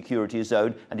inside the security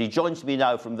zone, and he joins me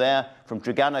now from there, from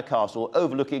Tregenna Castle,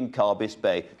 overlooking Carbis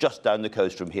Bay, just down the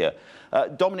coast from here.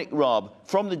 Dominic Raab,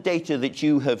 from the data that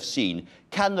you have seen,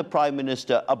 can the Prime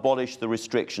Minister abolish the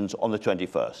restrictions on the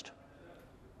 21st?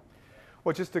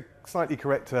 Well, just to slightly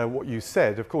correct what you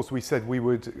said, of course, we said we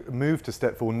would move to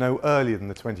step 4 no earlier than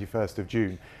the 21st of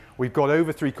June. We've got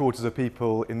over 3/4 of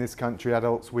people in this country,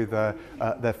 adults, with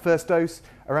their first dose.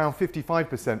 Around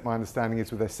 55%, my understanding,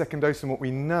 is with their second dose. And what we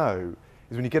know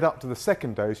is when you get up to the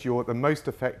second dose, you're the most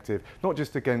effective, not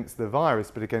just against the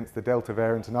virus, but against the Delta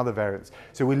variant and other variants.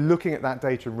 So we're looking at that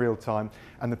data in real time,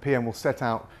 and the PM will set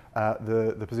out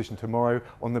the position tomorrow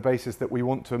on the basis that we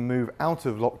want to move out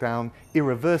of lockdown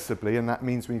irreversibly, and that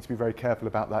means we need to be very careful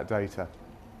about that data.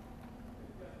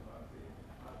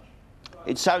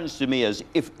 It sounds to me as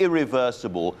if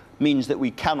irreversible means that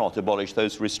we cannot abolish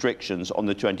those restrictions on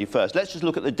the 21st. Let's just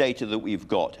look at the data that we've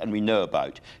got and we know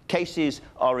about. Cases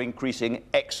are increasing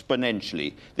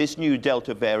exponentially. This new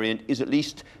Delta variant is at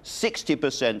least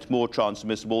 60% more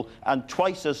transmissible and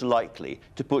twice as likely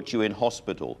to put you in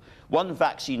hospital. One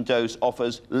vaccine dose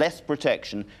offers less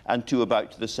protection and two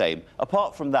about the same.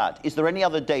 Apart from that, is there any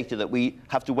other data that we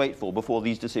have to wait for before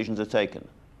these decisions are taken?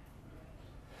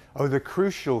 Oh, the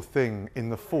crucial thing in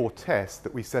the 4 tests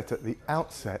that we set at the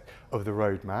outset of the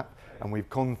roadmap, and we've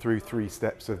gone through 3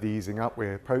 steps of the easing up,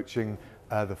 we're approaching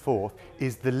the 4th,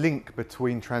 is the link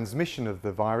between transmission of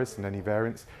the virus and any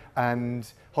variants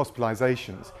and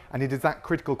hospitalisations. And it is that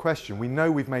critical question. We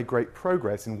know we've made great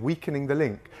progress in weakening the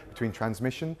link between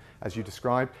transmission, as you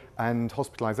described, and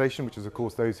hospitalisation, which is, of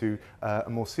course, those who are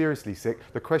more seriously sick.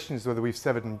 The question is whether we've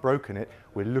severed and broken it.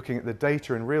 We're looking at the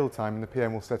data in real time, and the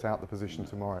PM will set out the position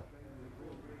tomorrow.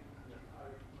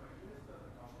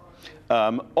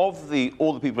 Of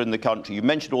all the people in the country, you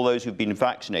mentioned all those who've been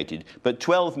vaccinated, but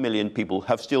 12 million people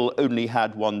have still only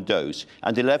had 1 dose,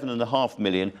 and 11.5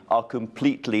 million are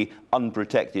completely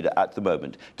unprotected at the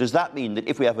moment. Does that mean that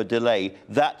if we have a delay,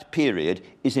 that period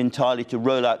is entirely to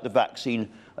roll out the vaccine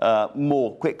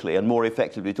more quickly and more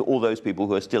effectively to all those people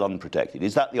who are still unprotected?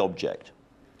 Is that the object?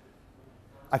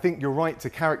 I think you're right to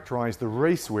characterise the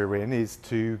race we're in is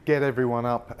to get everyone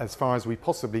up as far as we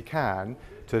possibly can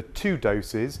to 2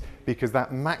 doses, because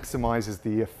that maximises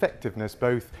the effectiveness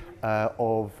both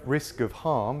of risk of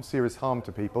harm, serious harm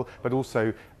to people, but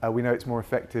also we know it's more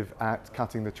effective at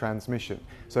cutting the transmission.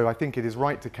 So I think it is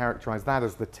right to characterise that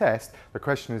as the test. The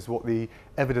question is what the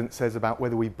evidence says about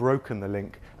whether we've broken the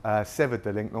link, severed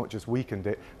the link, not just weakened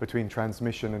it, between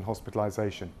transmission and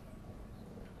hospitalisation.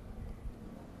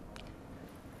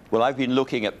 Well, I've been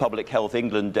looking at Public Health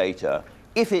England data.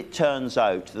 If it turns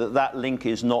out that that link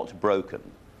is not broken,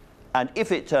 and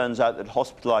if it turns out that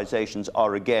hospitalisations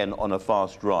are again on a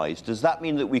fast rise, does that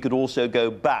mean that we could also go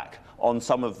back on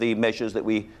some of the measures that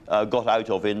we got out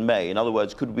of in May? In other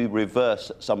words, could we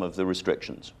reverse some of the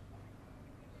restrictions?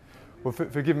 Well,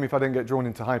 forgive me if I don't get drawn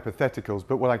into hypotheticals,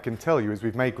 but what I can tell you is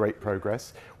we've made great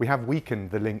progress. We have weakened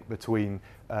the link between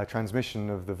transmission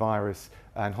of the virus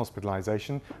and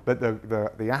hospitalisation, but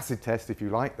the acid test, if you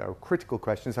like, there are critical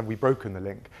questions. Have we broken the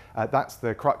link? That's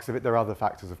the crux of it. There are other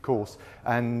factors, of course,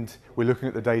 and we're looking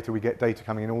at the data. We get data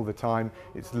coming in all the time.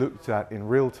 It's looked at in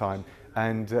real time,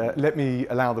 and let me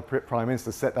allow the Prime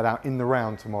Minister to set that out in the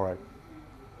round tomorrow.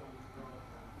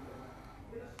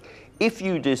 If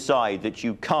you decide that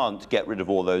you can't get rid of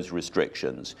all those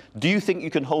restrictions, do you think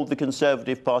you can hold the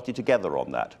Conservative Party together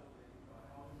on that?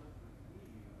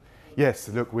 Yes,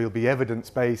 look, we'll be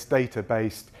evidence-based,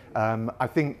 data-based. I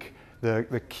think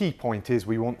the key point is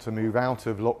we want to move out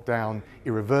of lockdown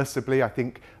irreversibly. I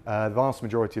think the vast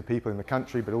majority of people in the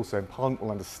country, but also in Parliament,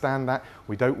 will understand that.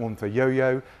 We don't want a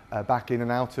yo-yo back in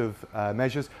and out of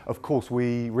measures. Of course,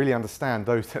 we really understand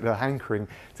those that are hankering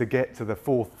to get to the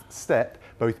 4th step,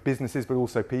 both businesses but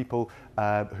also people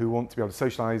who want to be able to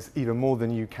socialise even more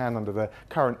than you can under the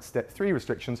current step 3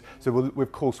 restrictions. So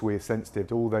of course we're sensitive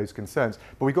to all those concerns,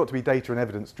 but we've got to be data and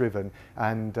evidence driven,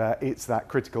 and it's that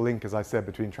critical link, as I said,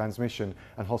 between transmission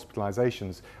and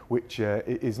hospitalisations, which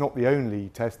is not the only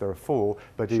test. There are 4,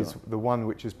 but sure, is the one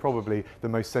which is probably the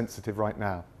most sensitive right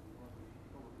now.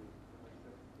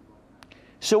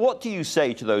 So what do you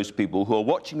say to those people who are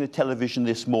watching the television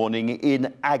this morning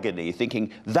in agony,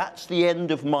 thinking, that's the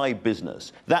end of my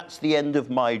business, that's the end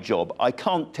of my job, I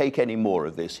can't take any more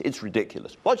of this, it's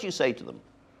ridiculous? What do you say to them?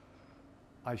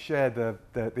 I share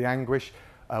the anguish.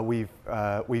 We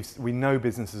know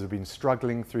businesses have been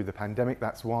struggling through the pandemic.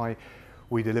 That's why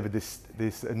we delivered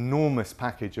this enormous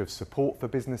package of support for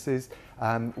businesses.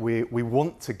 We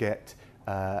want to get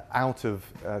out of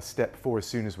step 4 as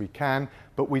soon as we can,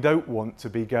 but we don't want to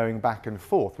be going back and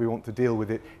forth. We want to deal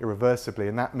with it irreversibly,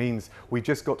 and that means we've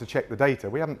just got to check the data.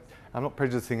 I'm not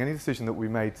prejudicing any decision that we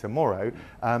made tomorrow,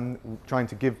 trying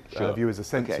to give viewers a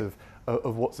sense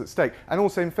of what's at stake. And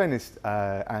also, in fairness,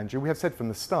 Andrew, we have said from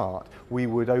the start we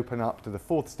would open up to the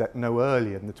 4th step no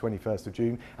earlier than the 21st of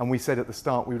June, and we said at the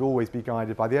start we would always be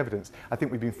guided by the evidence. I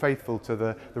think we've been faithful to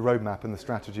the roadmap and the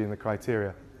strategy and the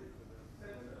criteria.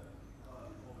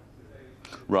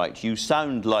 Right, you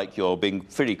sound like you're being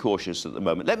pretty cautious at the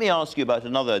moment. Let me ask you about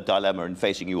another dilemma in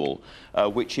facing you all,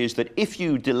 which is that if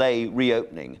you delay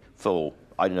reopening for,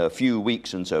 I don't know, a few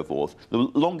weeks and so forth, the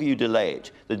longer you delay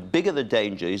it, the bigger the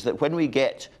danger is that when we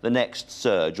get the next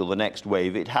surge or the next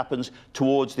wave, it happens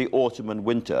towards the autumn and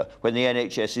winter, when the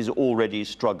NHS is already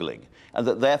struggling, and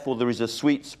that therefore there is a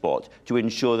sweet spot to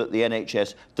ensure that the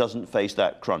NHS doesn't face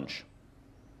that crunch.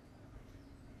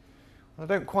 I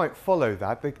don't quite follow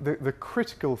that. The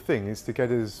critical thing is to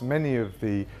get as many of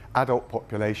the adult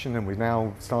population, and we're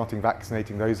now starting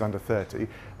vaccinating those under 30,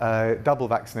 double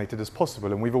vaccinated as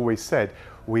possible. And we've always said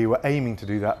we were aiming to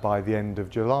do that by the end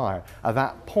of July. At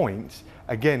that point,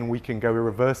 again, we can go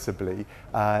irreversibly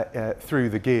through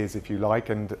the gears, if you like,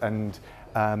 and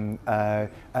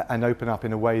open up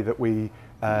in a way that we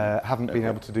haven't been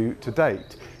able to do to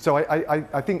date. So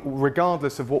I think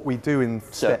regardless of what we do in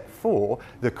step 4,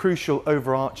 the crucial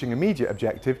overarching immediate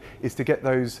objective is to get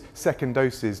those second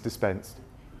doses dispensed.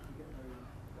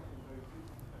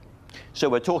 So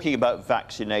we're talking about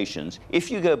vaccinations. If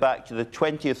you go back to the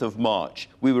 20th of March,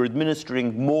 we were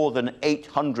administering more than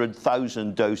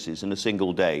 800,000 doses in a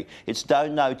single day. It's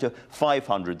down now to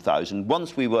 500,000.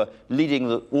 Once we were leading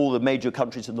all the major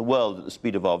countries in the world at the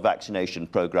speed of our vaccination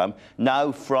programme.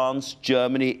 Now France,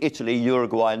 Germany, Italy,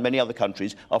 Uruguay and many other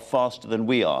countries are faster than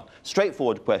we are.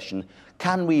 Straightforward question,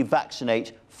 can we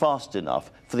vaccinate fast enough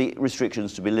for the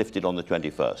restrictions to be lifted on the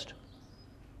 21st?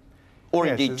 Or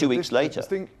yes, indeed 2 weeks later?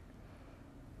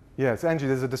 Yes, Andrew,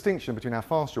 there's a distinction between how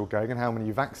fast you're going and how many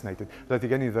you vaccinated. I don't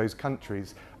think any of those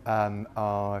countries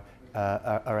are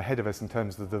ahead of us in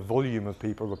terms of the volume of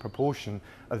people, the proportion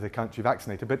of the country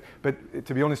vaccinated. But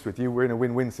to be honest with you, we're in a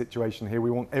win-win situation here.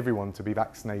 We want everyone to be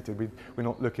vaccinated. We're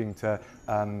not looking to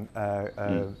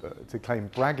claim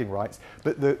bragging rights.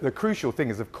 But the crucial thing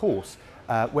is, of course,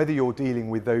 whether you're dealing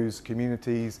with those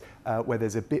communities where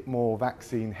there's a bit more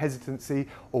vaccine hesitancy,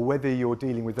 or whether you're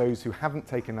dealing with those who haven't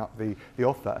taken up the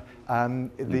offer,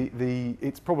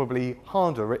 it's probably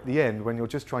harder at the end when you're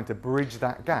just trying to bridge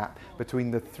that gap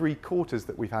between the 3/4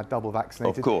 that we've had double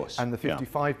vaccinated and the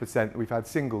 55% that we've had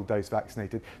single dose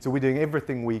vaccinated. So we're doing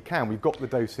everything we can. We've got the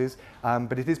doses,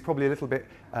 but it is probably a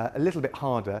little bit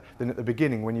harder than at the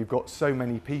beginning when you've got so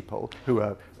many people who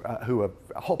are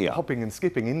hopping and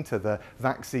skipping into the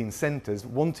vaccine centres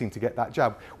wanting to get that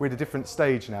jab. We're at a different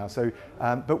stage now, so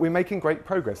but we're making great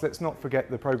progress. Let's not forget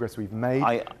the progress we've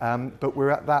made, but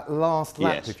we're at that last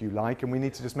lap, if you like, and we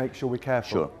need to just make sure we're careful.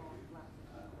 Sure.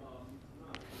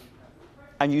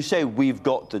 And you say we've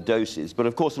got the doses, but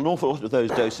of course an awful lot of those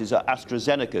doses are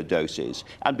AstraZeneca doses.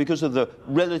 And because of the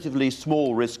relatively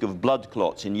small risk of blood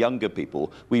clots in younger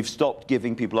people, we've stopped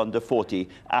giving people under 40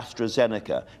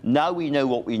 AstraZeneca. Now we know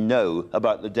what we know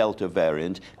about the Delta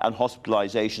variant and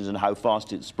hospitalizations and how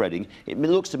fast it's spreading. It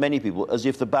looks to many people as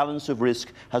if the balance of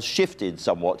risk has shifted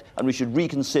somewhat, and we should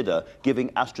reconsider giving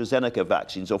AstraZeneca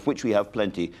vaccines, of which we have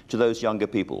plenty, to those younger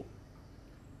people.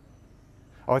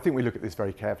 I think we look at this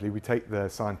very carefully. We take the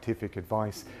scientific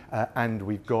advice and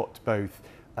we've got both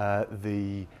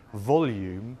the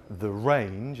volume, the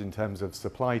range in terms of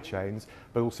supply chains,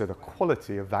 but also the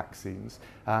quality of vaccines.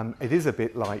 It is a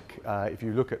bit like, if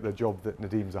you look at the job that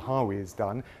Nadeem Zahawi has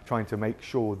done, trying to make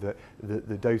sure that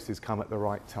the doses come at the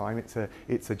right time.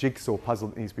 It's a jigsaw puzzle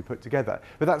that needs to be put together.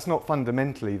 But that's not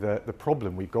fundamentally the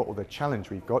problem we've got or the challenge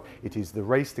we've got. It is the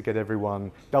race to get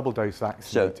everyone double dose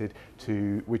vaccinated,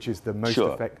 which is the most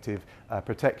effective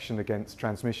protection against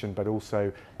transmission, but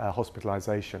also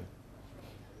hospitalisation.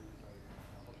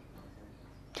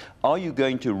 Are you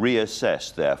going to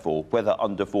reassess, therefore, whether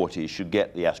under 40s should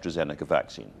get the AstraZeneca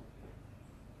vaccine?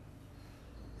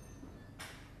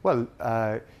 Well,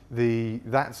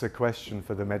 That's a question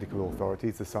for the medical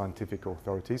authorities, the scientific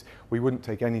authorities. We wouldn't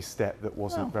take any step that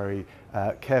wasn't very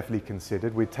carefully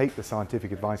considered. We'd take the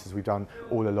scientific advice as we've done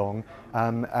all along,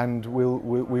 and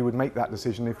we would make that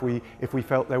decision if we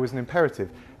felt there was an imperative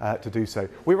to do so.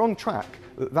 We're on track.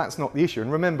 That's not the issue.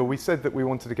 And remember, we said that we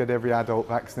wanted to get every adult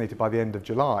vaccinated by the end of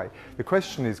July. The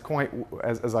question is quite,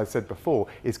 as I said before,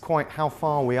 is quite how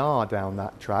far we are down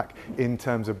that track in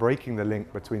terms of breaking the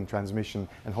link between transmission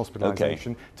and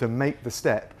hospitalisation to make the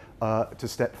step to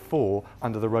step 4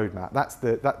 under the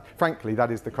roadmap. Frankly,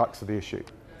 that is the crux of the issue.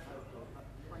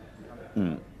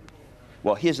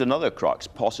 Well, here's another crux,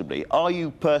 possibly. Are you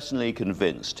personally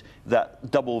convinced that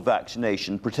double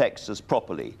vaccination protects us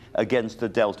properly against the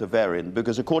Delta variant?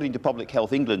 Because according to Public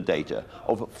Health England data,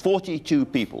 of 42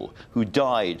 people who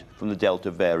died from the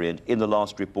Delta variant in the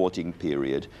last reporting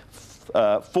period,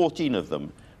 14 of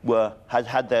them had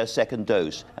had their second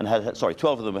dose, and 12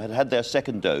 of them had had their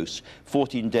second dose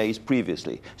 14 days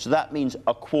previously. So that means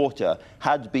a quarter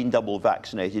had been double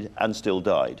vaccinated and still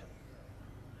died.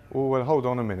 Well, hold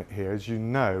on a minute here. As you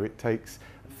know, it takes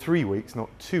 3 weeks, not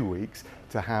 2 weeks,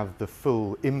 to have the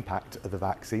full impact of the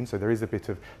vaccine. So there is a bit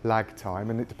of lag time,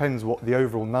 and it depends what the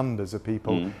overall numbers of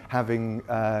people having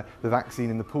the vaccine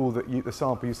in the pool the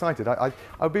sample you cited.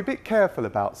 I'll be a bit careful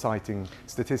about citing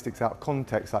statistics out of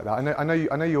context like that. I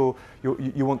know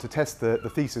you want to test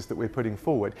the thesis that we're putting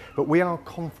forward, but we are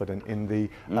confident in the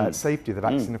safety of the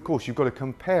vaccine. Of course, you've got to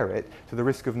compare it to the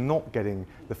risk of not getting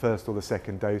the first or the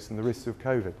second dose and the risks of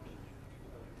COVID.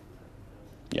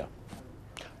 Yeah.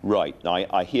 Right,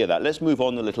 I hear that. Let's move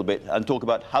on a little bit and talk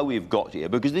about how we've got here,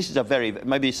 because this is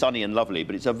maybe sunny and lovely,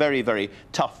 but it's a very, very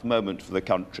tough moment for the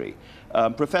country.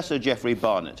 Professor Geoffrey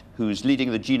Barnett, who's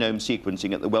leading the genome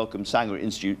sequencing at the Wellcome Sanger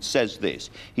Institute, says this.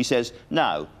 He says,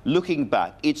 now, looking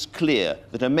back, it's clear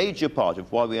that a major part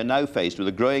of why we are now faced with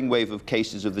a growing wave of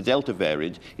cases of the Delta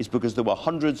variant is because there were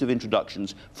hundreds of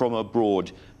introductions from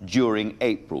abroad during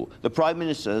April. The Prime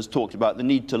Minister has talked about the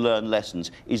need to learn lessons.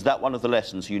 Is that one of the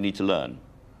lessons you need to learn?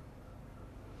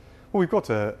 Well, we've got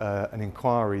an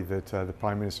inquiry that the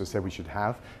Prime Minister said we should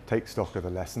take stock of the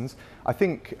lessons. I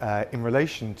think in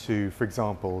relation to, for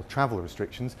example, travel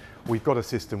restrictions, we've got a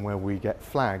system where we get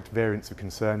flagged variants of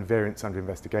concern, variants under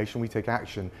investigation. We take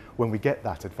action when we get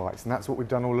that advice, and that's what we've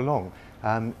done all along.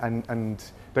 And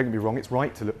don't get me wrong, it's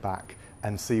right to look back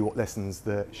and see what lessons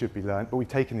that should be learned, but we've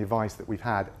taken the advice that we've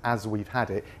had as we've had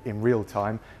it in real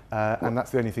time, and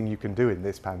that's the only thing you can do in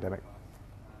this pandemic.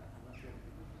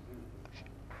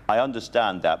 I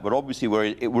understand that, but obviously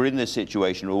we're in this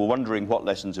situation. We're wondering what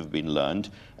lessons have been learned.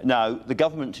 Now, the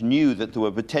government knew that there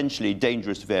were potentially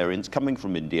dangerous variants coming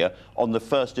from India on the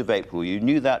 1st of April. You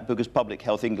knew that because Public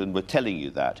Health England were telling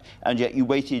you that, and yet you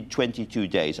waited 22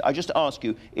 days. I just ask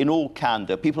you, in all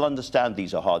candour, people understand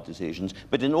these are hard decisions,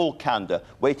 but in all candour,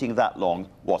 waiting that long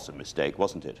was a mistake,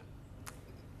 wasn't it?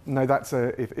 No, that's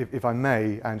if I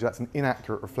may, Andrew, that's an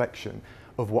inaccurate reflection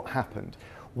of what happened.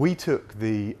 We took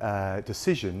the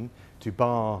decision to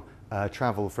bar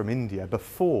travel from India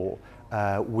before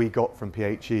we got from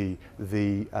PHE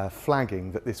the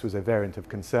flagging that this was a variant of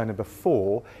concern, and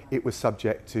before it was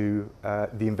subject to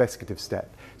the investigative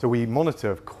step. So we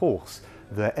monitor, of course,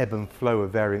 the ebb and flow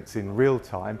of variants in real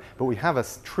time, but we have a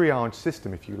triage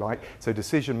system, if you like, so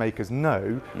decision makers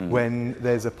know when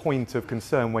there's a point of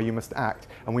concern where you must act,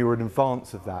 and we were in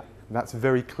advance of that. And that's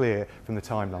very clear from the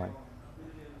timeline.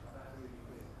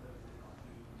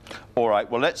 All right,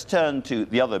 well, let's turn to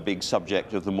the other big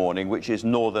subject of the morning, which is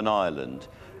Northern Ireland.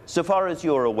 So far as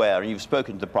you're aware, and you've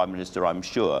spoken to the Prime Minister, I'm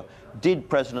sure, did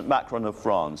President Macron of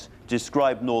France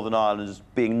describe Northern Ireland as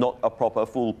being not a proper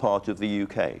full part of the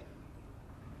UK?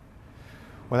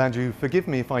 Well, Andrew, forgive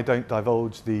me if I don't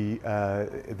divulge the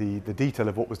detail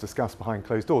of what was discussed behind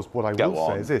closed doors. What I will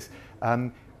say is this.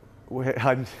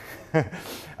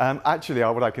 Actually,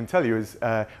 what I can tell you is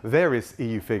various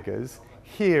EU figures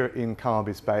here in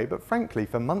Carbis Bay, but frankly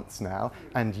for months now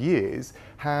and years,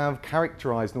 have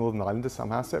characterised Northern Ireland as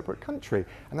somehow a separate country,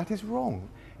 and that is wrong.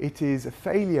 It is a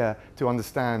failure to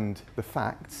understand the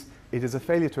facts. It is a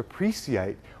failure to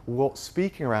appreciate what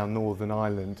speaking around Northern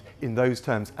Ireland in those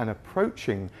terms and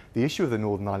approaching the issue of the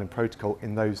Northern Ireland Protocol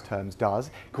in those terms does.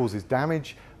 It causes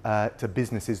damage to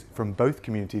businesses from both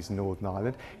communities in Northern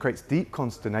Ireland, creates deep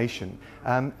consternation,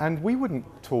 and we wouldn't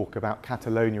talk about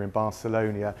Catalonia in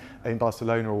Barcelona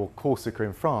or Corsica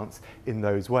in France in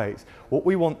those ways. What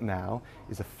we want now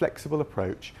is a flexible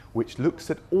approach which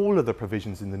looks at all of the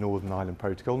provisions in the Northern Ireland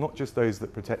Protocol, not just those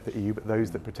that protect the EU, but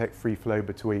those that protect free flow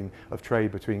of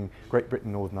trade between Great Britain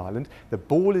and Northern Ireland. The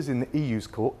ball is in the EU's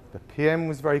court. The PM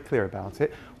was very clear about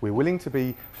it. We're willing to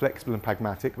be flexible and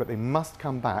pragmatic, but they must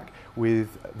come back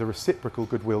with the reciprocal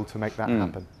goodwill to make that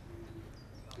happen.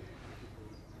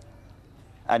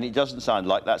 And it doesn't sound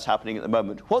like that's happening at the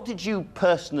moment. What did you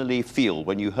personally feel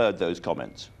when you heard those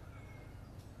comments?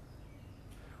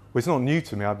 Well, it's not new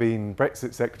to me. I've been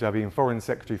Brexit Secretary, I've been Foreign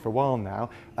Secretary for a while now.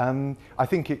 I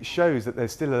think it shows that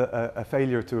there's still a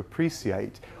failure to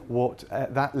appreciate what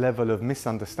that level of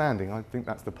misunderstanding, I think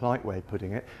that's the polite way of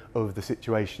putting it, of the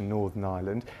situation in Northern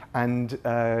Ireland and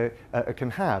can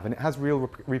have. And it has real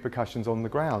repercussions on the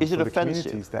ground for the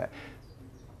communities there.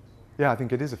 Yeah, I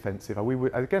think it is offensive. We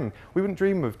wouldn't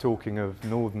dream of talking of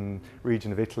northern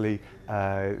region of Italy,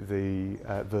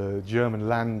 the German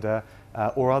Länder,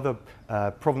 or other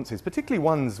provinces, particularly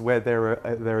ones where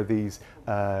there are these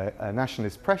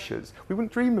nationalist pressures. We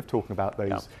wouldn't dream of talking about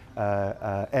those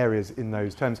areas in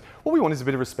those terms. What we want is a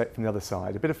bit of respect from the other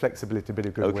side, a bit of flexibility, a bit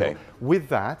of goodwill. Okay. With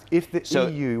that, if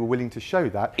the EU are willing to show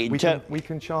that, we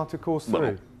can chart a course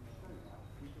through.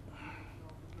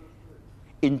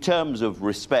 In terms of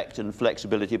respect and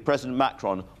flexibility, President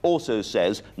Macron also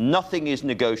says nothing is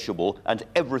negotiable and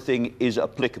everything is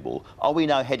applicable. Are we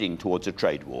now heading towards a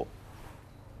trade war?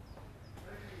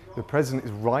 The President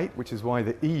is right, which is why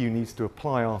the EU needs to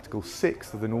apply Article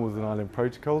 6 of the Northern Ireland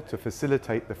Protocol to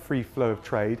facilitate the free flow of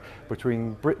trade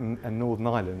between Britain and Northern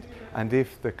Ireland. And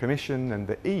if the Commission and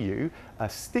the EU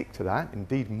stick to that,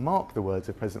 indeed mark the words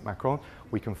of President Macron,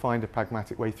 we can find a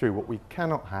pragmatic way through. What we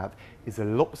cannot have is a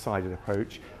lopsided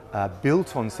approach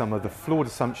built on some of the flawed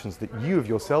assumptions that you have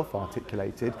yourself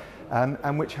articulated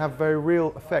and which have very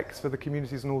real effects for the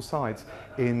communities on all sides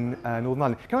in Northern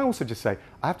Ireland. Can I also just say,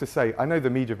 I have to say, I know the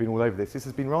media have been all over this. This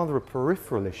has been rather a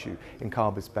peripheral issue in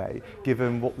Carbis Bay,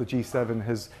 given what the G7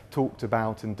 has talked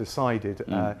about and decided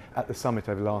at the summit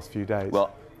over the last few days.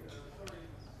 Well,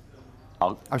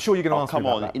 I'm sure you're going to ask me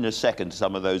about come on in a second to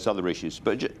some of those other issues,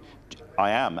 but I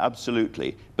am,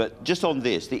 absolutely. But just on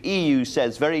this, the EU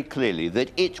says very clearly that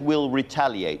it will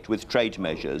retaliate with trade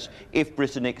measures if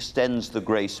Britain extends the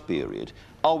grace period.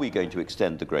 Are we going to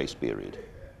extend the grace period?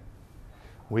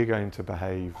 We're going to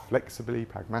behave flexibly,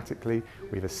 pragmatically.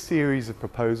 We have a series of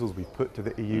proposals we've put to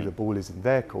the EU. The ball is in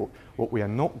their court. What we are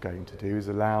not going to do is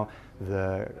allow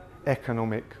the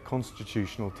economic,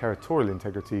 constitutional, territorial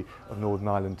integrity of Northern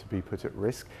Ireland to be put at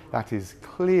risk. That is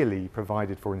clearly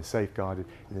provided for and safeguarded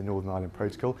in the Northern Ireland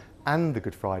Protocol and the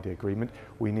Good Friday Agreement.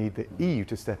 We need the EU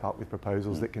to step up with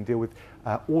proposals that can deal with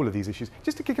all of these issues.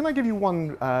 Can I give you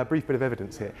one brief bit of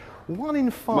evidence here? 1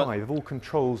 in 5 of all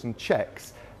controls and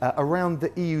checks around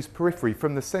the EU's periphery,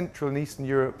 from the Central and Eastern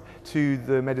Europe to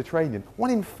the Mediterranean.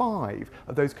 1 in 5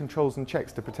 of those controls and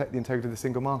checks to protect the integrity of the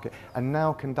single market are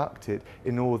now conducted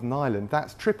in Northern Ireland.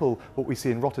 That's triple what we see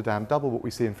in Rotterdam, double what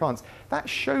we see in France. That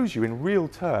shows you in real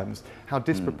terms how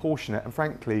disproportionate and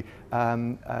frankly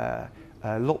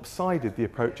lopsided the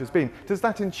approach has been. Does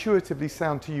that intuitively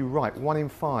sound to you right? 1 in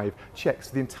 5 checks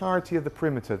the entirety of the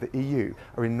perimeter of the EU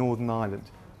are in Northern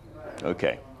Ireland.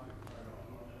 Okay.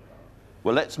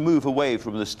 Well, let's move away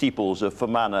from the steeples of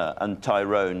Fermanagh and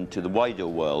Tyrone to the wider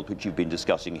world, which you've been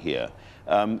discussing here.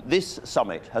 This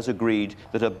summit has agreed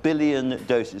that 1 billion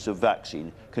doses of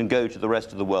vaccine can go to the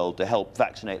rest of the world to help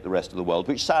vaccinate the rest of the world,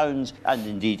 which sounds, and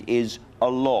indeed is, a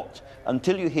lot,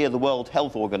 until you hear the World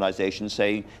Health Organization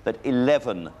saying that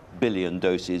 11 billion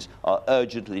doses are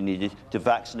urgently needed to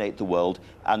vaccinate the world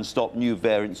and stop new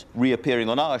variants reappearing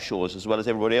on our shores as well as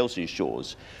everybody else's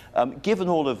shores. Given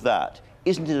all of that,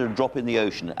 isn't it a drop in the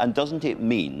ocean? And doesn't it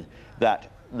mean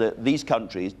that these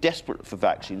countries, desperate for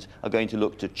vaccines, are going to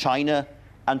look to China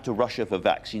and to Russia for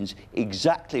vaccines,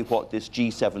 exactly what this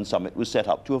G7 summit was set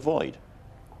up to avoid?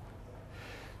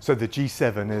 So the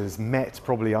G7 has met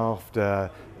probably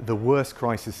after the worst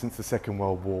crisis since the Second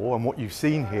World War, and what you've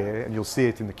seen here, and you'll see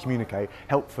it in the communique,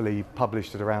 helpfully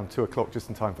published at around 2 o'clock, just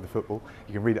in time for the football,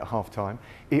 you can read it at half time,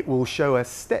 it will show a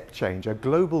step change, a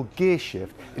global gear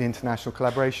shift in international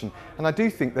collaboration. And I do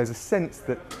think there's a sense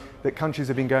that countries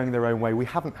have been going their own way. We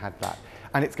haven't had that.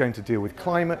 And it's going to deal with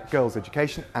climate, girls'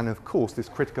 education, and of course this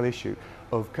critical issue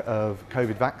of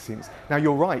COVID vaccines. Now,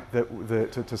 you're right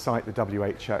to cite the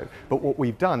WHO, but what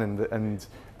we've done, and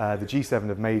the G7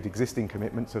 have made existing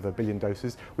commitments of 1 billion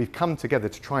doses. We've come together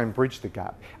to try and bridge the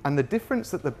gap. And the difference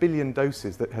that the 1 billion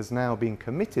doses that has now been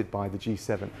committed by the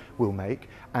G7 will make,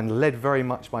 and led very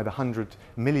much by the 100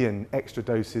 million extra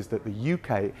doses that the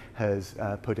UK has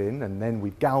put in, and then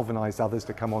we've galvanised others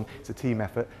to come on. It's a team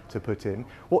effort to put in.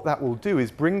 What that will do is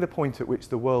bring the point at which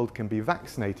the world can be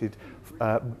vaccinated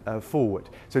forward.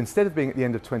 So instead of being at the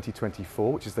end of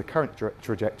 2024, which is the current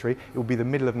trajectory, it will be the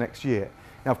middle of next year.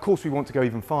 Now, of course, we want to go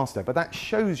even faster, but that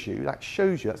shows you, that's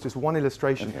just one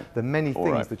illustration, the many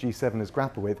things the G7 has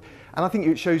grappled with. And I think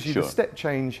it shows you the step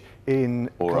change in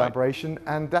collaboration,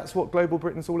 and that's what Global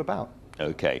Britain's all about.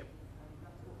 OK.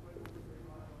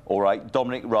 All right,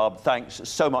 Dominic Raab, thanks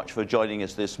so much for joining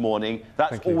us this morning.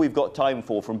 That's all we've got time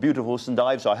for from beautiful St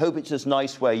Ives. I hope it's as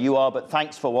nice where you are, but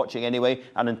thanks for watching anyway.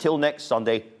 And until next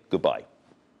Sunday, goodbye.